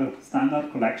templated by the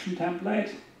standard collection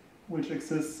template, which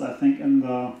exists, I think, in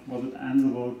the, was it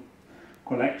Ansible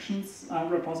collections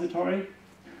repository,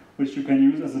 which you can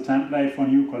use as a template for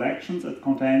new collections. It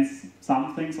contains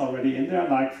some things already in there,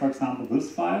 like, for example,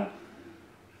 this file.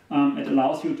 It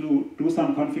allows you to do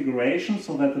some configuration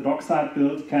so that the doc site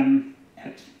build can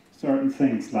add certain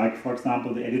things, like, for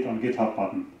example, the edit on GitHub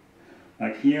button.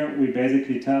 Like here, we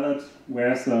basically tell it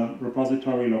where's the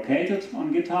repository located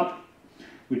on GitHub.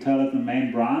 We tell it the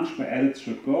main branch where edits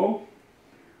should go.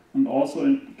 And also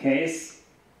in case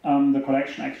the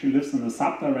collection actually lives in the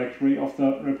subdirectory of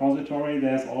the repository,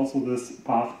 there's also this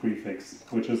path prefix,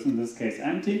 which is in this case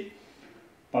empty.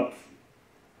 But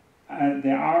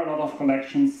there are a lot of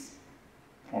collections,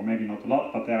 or maybe not a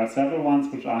lot, but there are several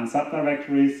ones which are in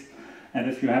subdirectories. And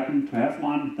if you happen to have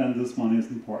one, then this one is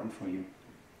important for you.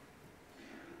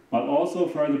 But also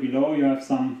further below you have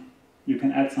you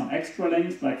can add some extra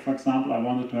links, like for example I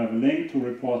wanted to have a link to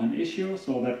report an issue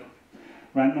so that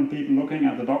random people looking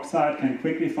at the doc site can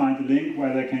quickly find a link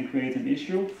where they can create an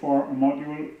issue for a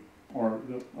module or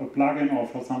a plugin or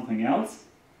for something else.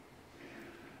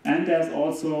 And there's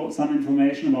also some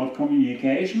information about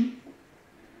communication.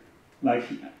 Like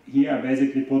here I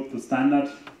basically put the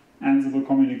standard Ansible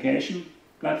communication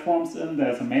platforms in.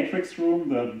 There's a matrix room,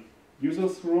 the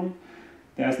users room.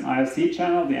 There's an IRC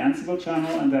channel, the Ansible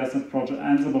channel, and there's an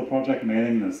Ansible project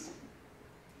mailing list.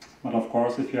 But of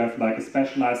course, if you have like a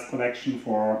specialized collection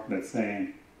for, let's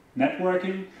say,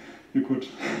 networking, you could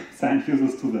send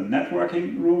users to the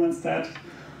networking room instead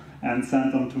and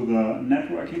send them to the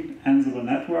Ansible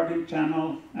networking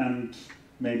channel and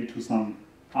maybe to some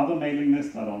other mailing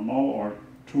list, I don't know, or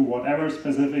to whatever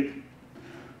specific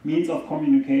means of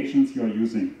communications you're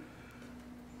using.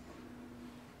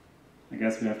 I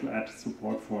guess we have to add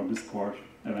support for Discord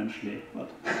eventually,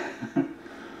 but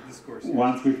Discourse.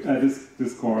 once we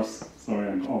discourse, sorry,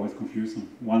 I'm always confusing.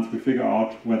 Once we figure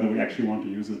out whether we actually want to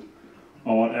use it,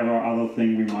 or whatever other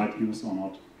thing we might use or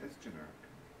not. It's generic.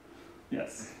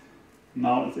 Yes.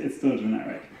 Now it's still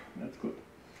generic. That's good.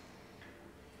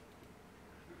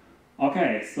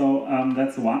 Okay, so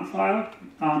that's one file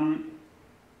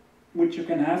which you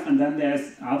can have, and then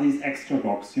are these extra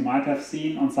docs. You might have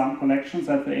seen on some collections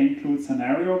that they include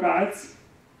scenario guides.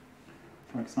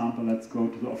 For example, let's go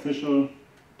to the official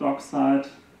doc site,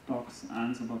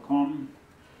 docs.ansible.com.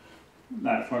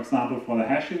 Like for example, for the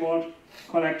HashiWorld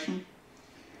collection.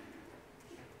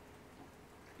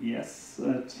 Yes,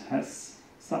 it has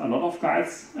a lot of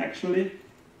guides actually.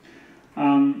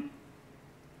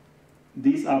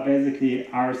 These are basically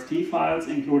RST files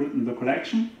included in the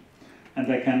collection, and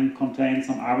they can contain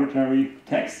some arbitrary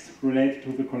text related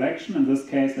to the collection. In this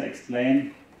case, they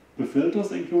explain the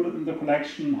filters included in the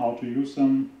collection, how to use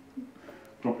them,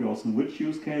 probably also in which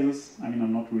use cases. I mean,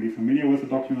 I'm not really familiar with the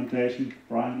documentation,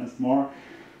 Brian is more,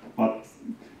 but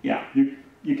yeah,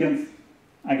 you can,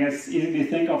 I guess, easily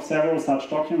think of several such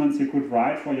documents you could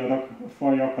write for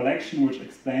your collection, which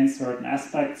explains certain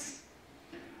aspects.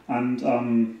 And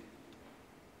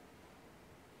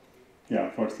yeah,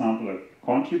 for example, a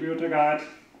contributor guide,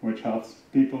 which helps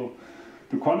people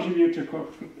to contribute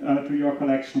to your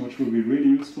collection, which will be really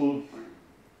useful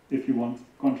if you want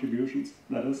contributions,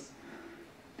 that is.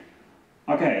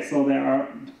 Okay, so there are,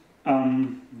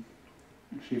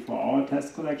 actually for our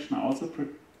test collection, I also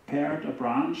prepared a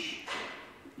branch.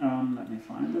 Let me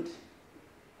find it.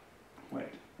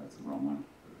 Wait, that's the wrong one.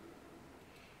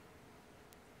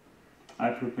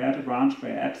 I prepared a branch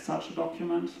where I add such a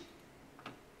document.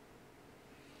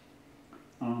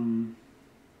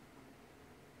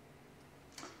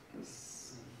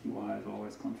 This UI is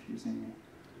always confusing me.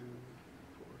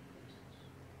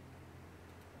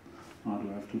 How do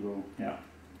I have to go? Yeah,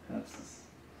 it's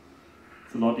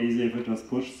a lot easier if you just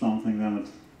push something, then it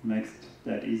makes it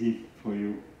that easy for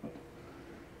you. But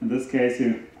in this case,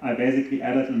 I basically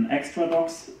added an extra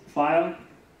docs file,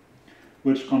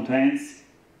 which contains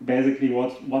basically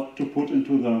what to put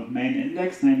into the main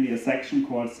index, namely a section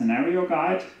called scenario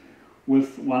guide,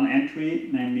 with one entry,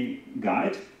 namely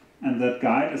guide, and that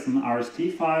guide is an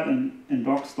RST file in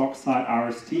docs.site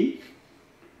RST,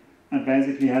 and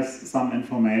basically has some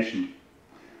information.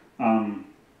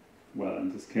 Well,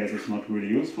 in this case it's not really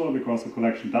useful because the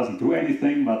collection doesn't do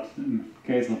anything, but in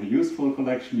case of a useful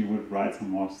collection you would write some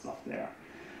more stuff there.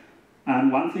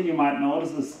 And one thing you might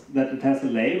notice is that it has a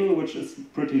label which is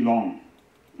pretty long.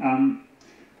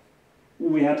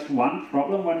 We had one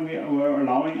problem when we were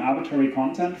allowing arbitrary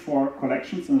content for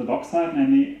collections in the doc site,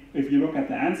 namely if you look at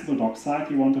the Ansible doc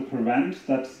site, you want to prevent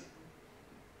that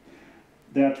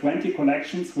there are 20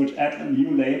 collections which add a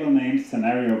new label named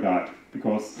scenario guide,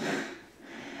 because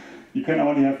you can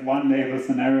only have one label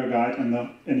scenario guide in a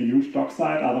huge doc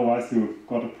site, otherwise you've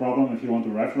got a problem if you want a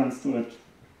reference to it,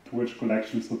 to which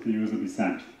collections would the user be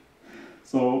sent.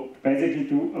 So basically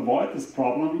to avoid this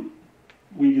problem,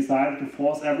 we decided to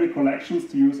force every collection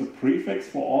to use a prefix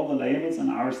for all the labels and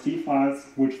RST files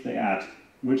which they add,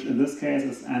 which in this case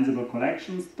is Ansible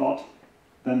collections, dot,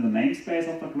 then the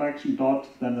namespace of the collection, dot,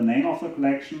 then the name of the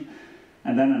collection,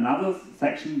 and then another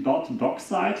section, dot,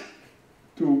 docsite,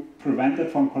 to prevent it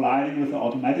from colliding with the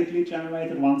automatically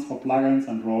generated ones for plugins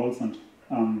and roles and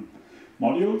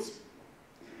modules.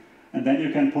 And then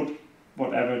you can put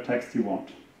whatever text you want.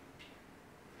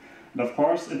 And of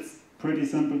course, it's pretty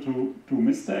simple to do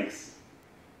mistakes.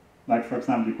 Like for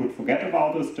example, you could forget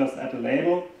about this, just add a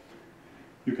label.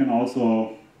 You can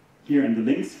also, here in the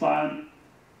links file,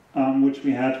 which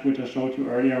I showed you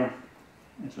earlier,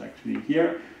 it's actually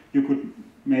here, you could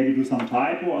maybe do some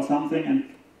typo or something, and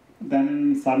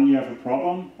then suddenly you have a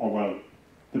problem, or well,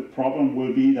 the problem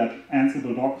will be that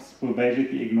Ansible docs will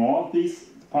basically ignore these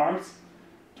parts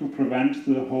to prevent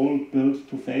the whole build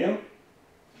to fail.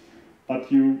 But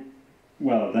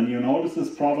then you notice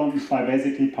this problem by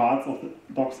basically parts of the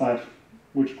doc site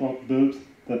which got built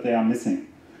that they are missing.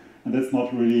 And that's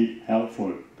not really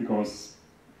helpful because,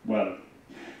 well,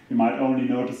 you might only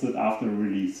notice it after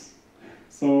release.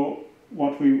 So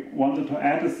what we wanted to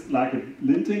add is like a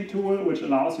linting tool which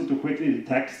allows you to quickly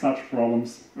detect such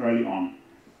problems early on.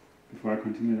 Before I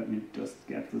continue, let me just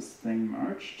get this thing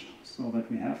merged so that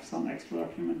we have some extra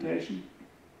documentation.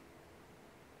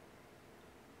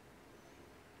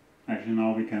 Actually,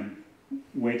 now we can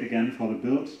wait again for the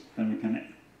build, then we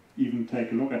can even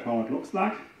take a look at how it looks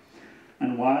like.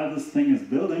 And while this thing is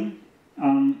building,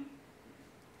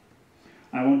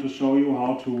 I want to show you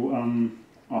how to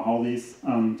or how this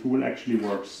tool actually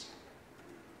works.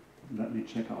 Let me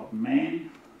check out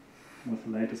main with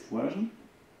the latest version.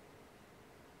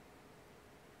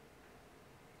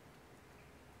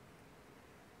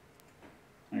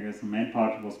 I guess the main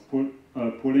part was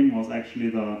pulling was actually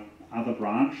the other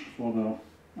branch for the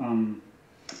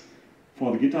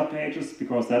GitHub pages,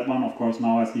 because that one, of course,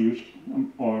 now has a huge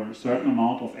or a certain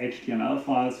amount of HTML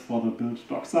files for the build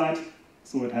doc site,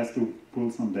 so it has to pull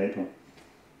some data.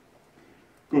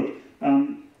 Good.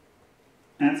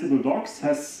 Ansible docs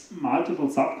has multiple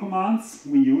subcommands.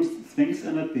 We used things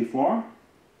in it before,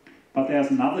 but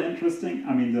there's another interesting,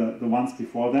 I mean the ones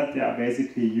before that, they are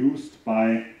basically used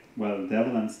by, well,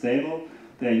 Devil and Stable.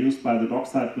 They're used by the doc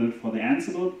site build for the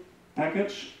Ansible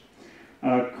package.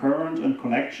 Current and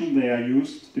collection, they are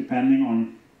used depending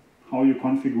on how you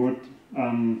configure it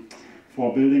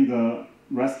for building the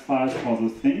REST files for the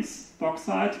things doc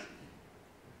side.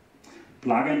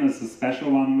 Plugin is a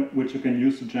special one which you can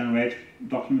use to generate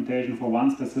documentation for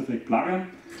one specific plugin.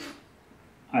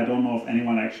 I don't know if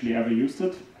anyone actually ever used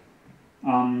it.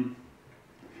 And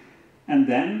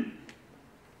then,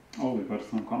 oh, we got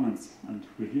some comments and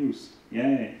reviews.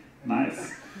 Yay,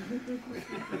 nice.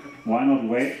 Why not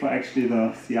wait for actually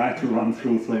the CI to run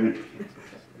through so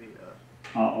we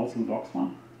also the docs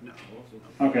one? No.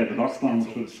 Okay, the docs one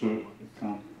should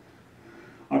come.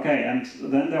 Okay, and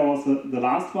then there was the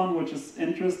last one, which is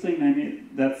interesting, namely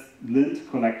that's lint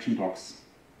collection docs.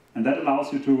 And that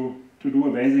allows you to do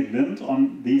a basic lint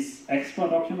on these extra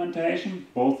documentation,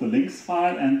 both the links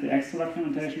file and the extra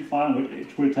documentation file,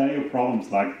 which will tell you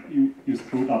problems like you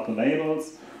screwed up the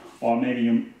labels, or maybe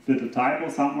you did a typo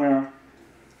somewhere.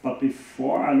 But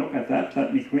before I look at that,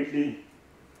 let me quickly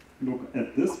look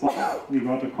at this one. We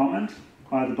got a comment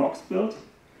by the docs build,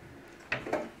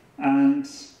 and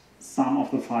some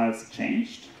of the files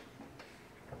changed.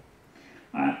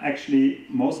 Actually,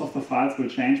 most of the files will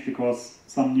change because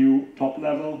some new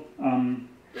top-level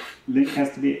link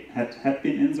had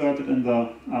been inserted in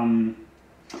the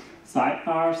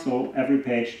sidebar, so every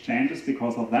page changes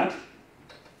because of that.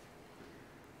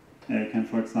 You can,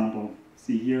 for example,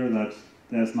 see here that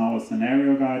there's now a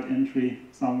scenario guide entry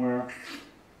somewhere,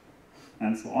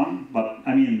 and so on. But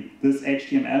I mean, this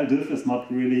HTML div is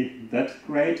not really that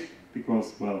great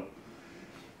because, well,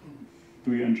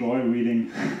 do you enjoy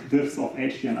reading divs of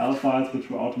HTML files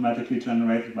which were automatically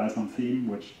generated by some theme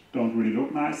which don't really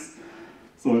look nice?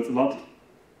 So it's a lot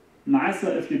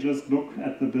nicer if you just look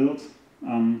at the build.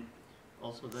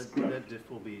 Also, that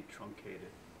diff will be truncated.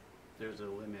 There's a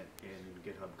limit in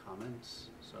GitHub comments,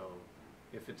 so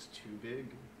if it's too big,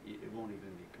 it won't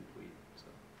even be complete. So.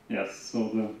 Yes, so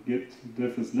the Git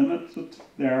diff is limited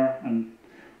there. And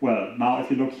well, now if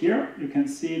you look here, you can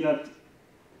see that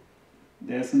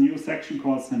there's a new section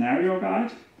called Scenario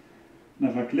Guide. And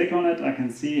if I click on it, I can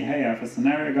see, hey, I have a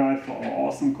scenario guide for our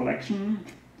awesome collection.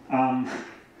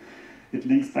 It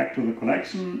links back to the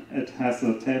collection. It has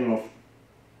a table of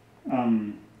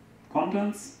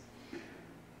contents.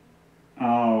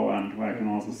 Oh, and where I can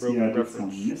also see I did some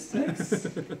mistakes,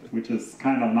 which is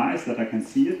kind of nice that I can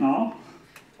see it now.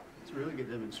 It's a really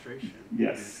good demonstration.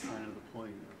 Yes. It's kind of the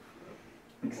point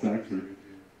of Exactly.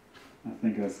 I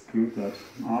think I screwed that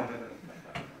up.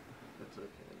 That's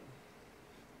okay.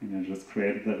 And I just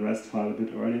created that REST file a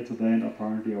bit earlier today, and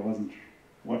apparently I wasn't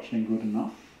watching good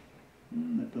enough.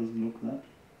 It doesn't look that.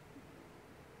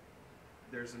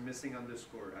 There's a missing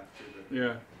underscore after the...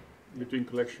 Yeah, between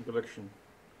collection.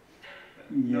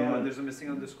 Yeah. No, there's a missing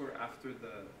underscore after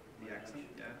the accent.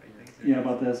 Yeah, I think. Yeah,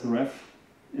 but there's a ref.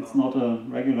 It's not a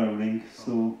regular link,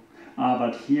 so...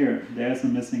 but here, there's a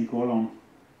missing colon.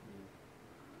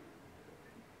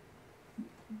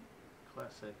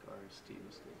 Classic RST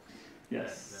mistakes.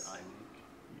 Yes. That I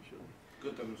make usually.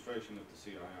 Good demonstration of the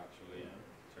CI actually,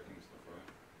 checking stuff right.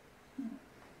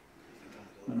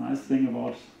 The nice thing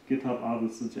about GitHub are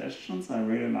the suggestions. I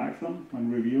really like them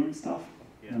when reviewing stuff.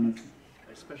 Yeah. And it's,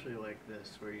 I especially like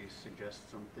this, where you suggest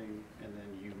something and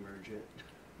then you merge it.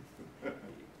 You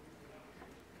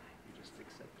just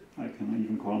accept it. I can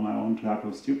even call my own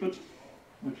typo stupid,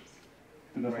 which is,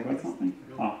 did I forget something?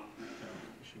 Ah, You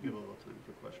should give a little time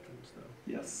for questions,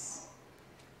 though. yes.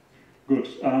 Good,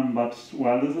 but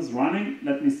while this is running,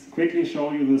 let me quickly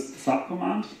show you this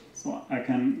subcommand. So I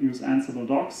can use Ansible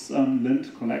docs,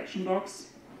 lint collection docs,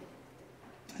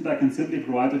 and I can simply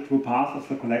provide it to a path of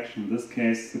the collection, in this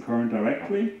case the current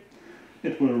directory.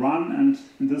 It will run, and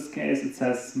in this case it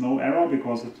says no error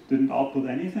because it didn't output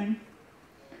anything.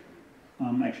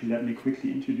 Actually, let me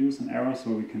quickly introduce an error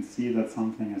so we can see that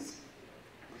something is...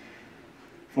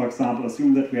 For example,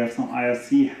 assume that we have some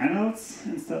IRC handles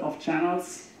instead of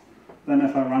channels. Then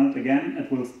if I run it again,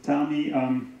 it will tell me,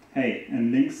 hey,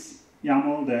 in links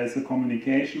YAML there is a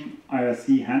communication,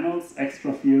 IRC handles,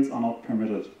 extra fields are not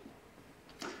permitted.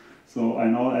 So I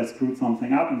know I screwed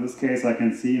something up. In this case I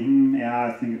can see, yeah,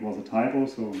 I think it was a typo,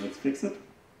 so let's fix it.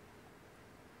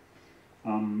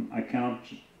 I cannot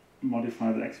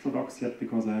modify the extra docs yet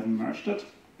because I haven't merged it.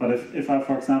 But if I,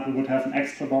 for example, would have an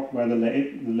extra doc where the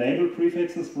label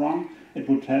prefix is wrong, it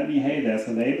would tell me, hey, there's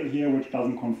a label here which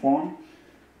doesn't conform,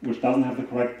 which doesn't have the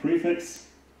correct prefix,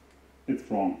 it's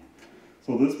wrong.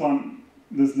 So this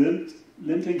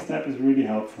linting step is really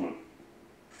helpful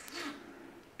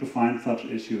to find such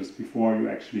issues before you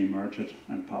actually merge it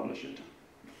and publish it.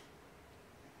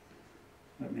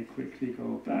 Let me quickly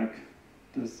go back.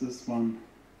 Does this one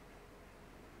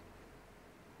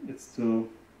it's still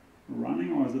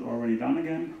running, or is it already done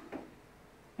again?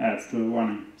 Yeah, it's still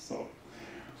running. So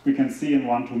we can see in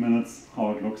 1-2 minutes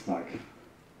how it looks like.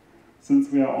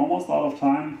 Since we are almost out of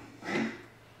time,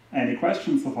 any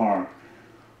questions so far?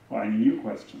 Or any new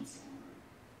questions?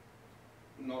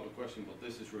 Not a question, but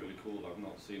this is really cool. I've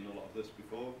not seen a lot of this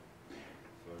before.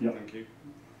 So Yep. thank you.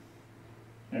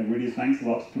 And really thanks a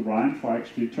lot to Brian for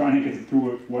actually trying to get it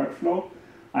through a workflow.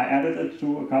 I added it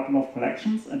to a couple of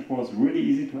collections. It was really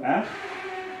easy to add,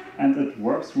 and it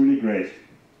works really great.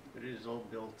 But it is all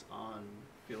built on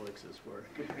Felix's work.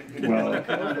 Well, I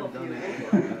could not have done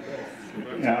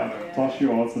it. yeah,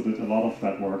 Toshio also did a lot of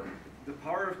that work. The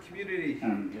power of community.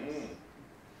 And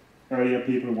Yeah. earlier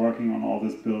people working on all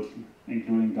this build,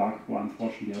 including Doug, who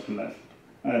unfortunately had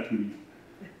to leave.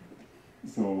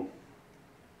 So,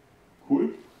 cool.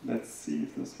 Let's see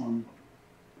if this one,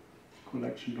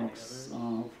 collection docs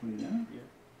are hopefully there. Yeah.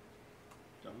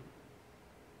 Done.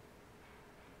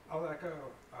 I'll echo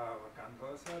what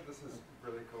Gunpla said. This is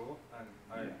really cool, and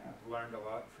I learned a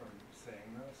lot from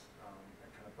seeing this.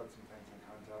 It kind of put some things in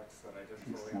context that I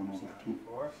didn't It's fully 1 out of understand 2.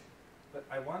 before. But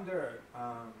I wonder,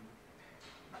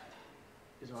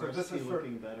 Is So RST this is for-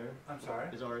 looking better? I'm sorry?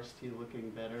 Is RST looking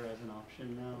better as an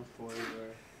option now for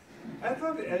your? I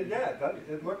thought, yeah,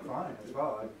 it looked fine as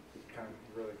well. I'm kind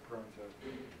of really prone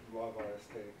to love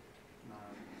RST.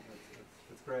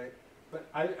 It's great. But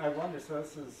I wonder, so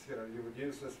this is, you would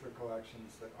use this for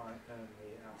collections that aren't in the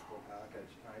Ansible package.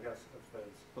 I guess if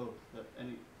there's, Both.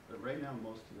 Right now,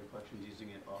 most of the collections using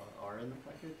it are in the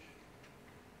package.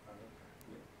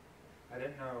 I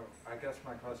didn't know, I guess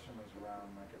my question was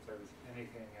around, like, if there was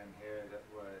anything in here that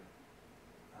would,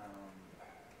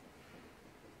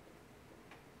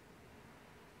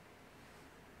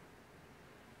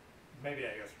 maybe,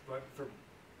 I guess, but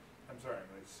I'm sorry, I'm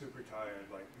like super tired,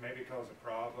 like, maybe cause a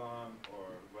problem, or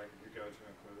like, if you go to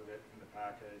include it in the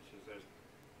package,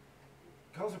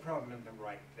 cause a problem isn't the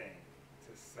right thing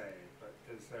to say, but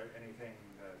is there anything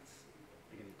that's,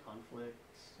 Like any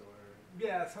conflicts or?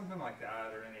 yeah, something like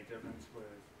that, or any difference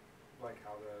with, like,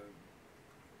 how the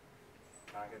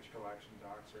package collection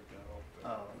docs are built?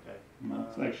 Oh, okay. No,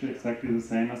 it's actually exactly the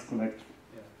same as Yeah.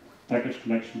 package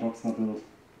collection docs are built.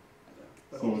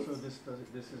 But So also, it's-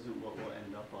 this isn't what will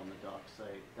end up on the doc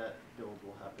site. That build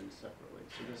will happen separately.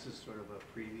 So this is sort of a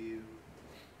preview,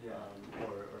 Yeah.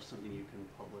 or something you can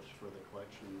publish for the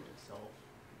collection itself.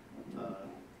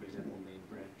 For example, main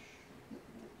branch.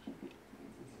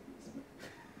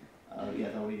 Yeah,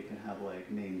 that way you can have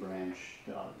like main branch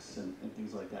docs and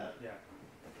things like that. Yeah.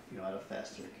 At a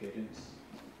faster cadence.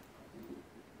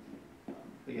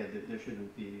 But yeah, there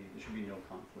should be no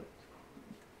conflict.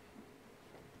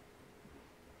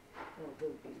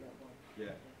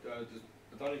 Yeah. I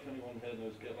don't know if anyone here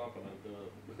knows GitLab,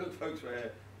 and the folks who are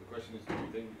here, the question is, do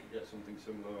you think we could get something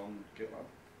similar on GitLab?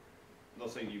 I'm not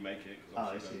saying you make it, because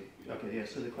I see. Okay, yeah,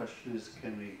 so the question is,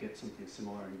 can we get something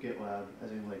similar in GitLab,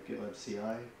 as in like GitLab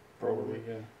CI? Probably,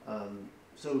 yeah.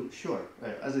 So sure,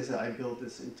 as I said, I built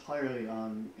this entirely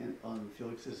on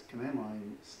Felix's command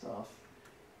line stuff.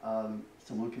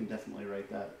 Someone can definitely write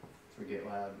that for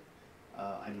GitLab.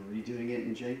 I'm redoing it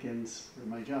in Jenkins for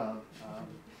my job.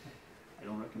 I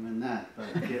don't recommend that,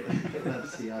 but GitLab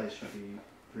CI should be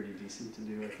pretty decent to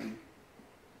do, I think.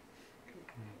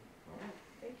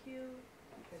 Thank you.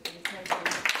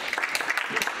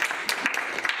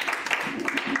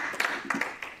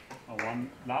 One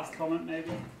last comment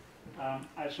maybe.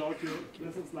 I showed you,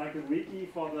 this is like a wiki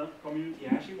for the community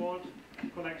HashiWorld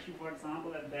collection, for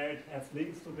example, and there it has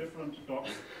links to different docs.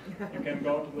 You can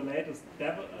go to the latest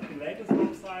doc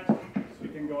site, you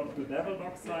can go to the Devil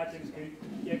doc site,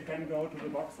 you can go to the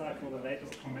doc site for the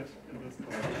latest commit in this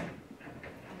collection.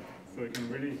 So you can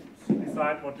really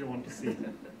decide what you want to see.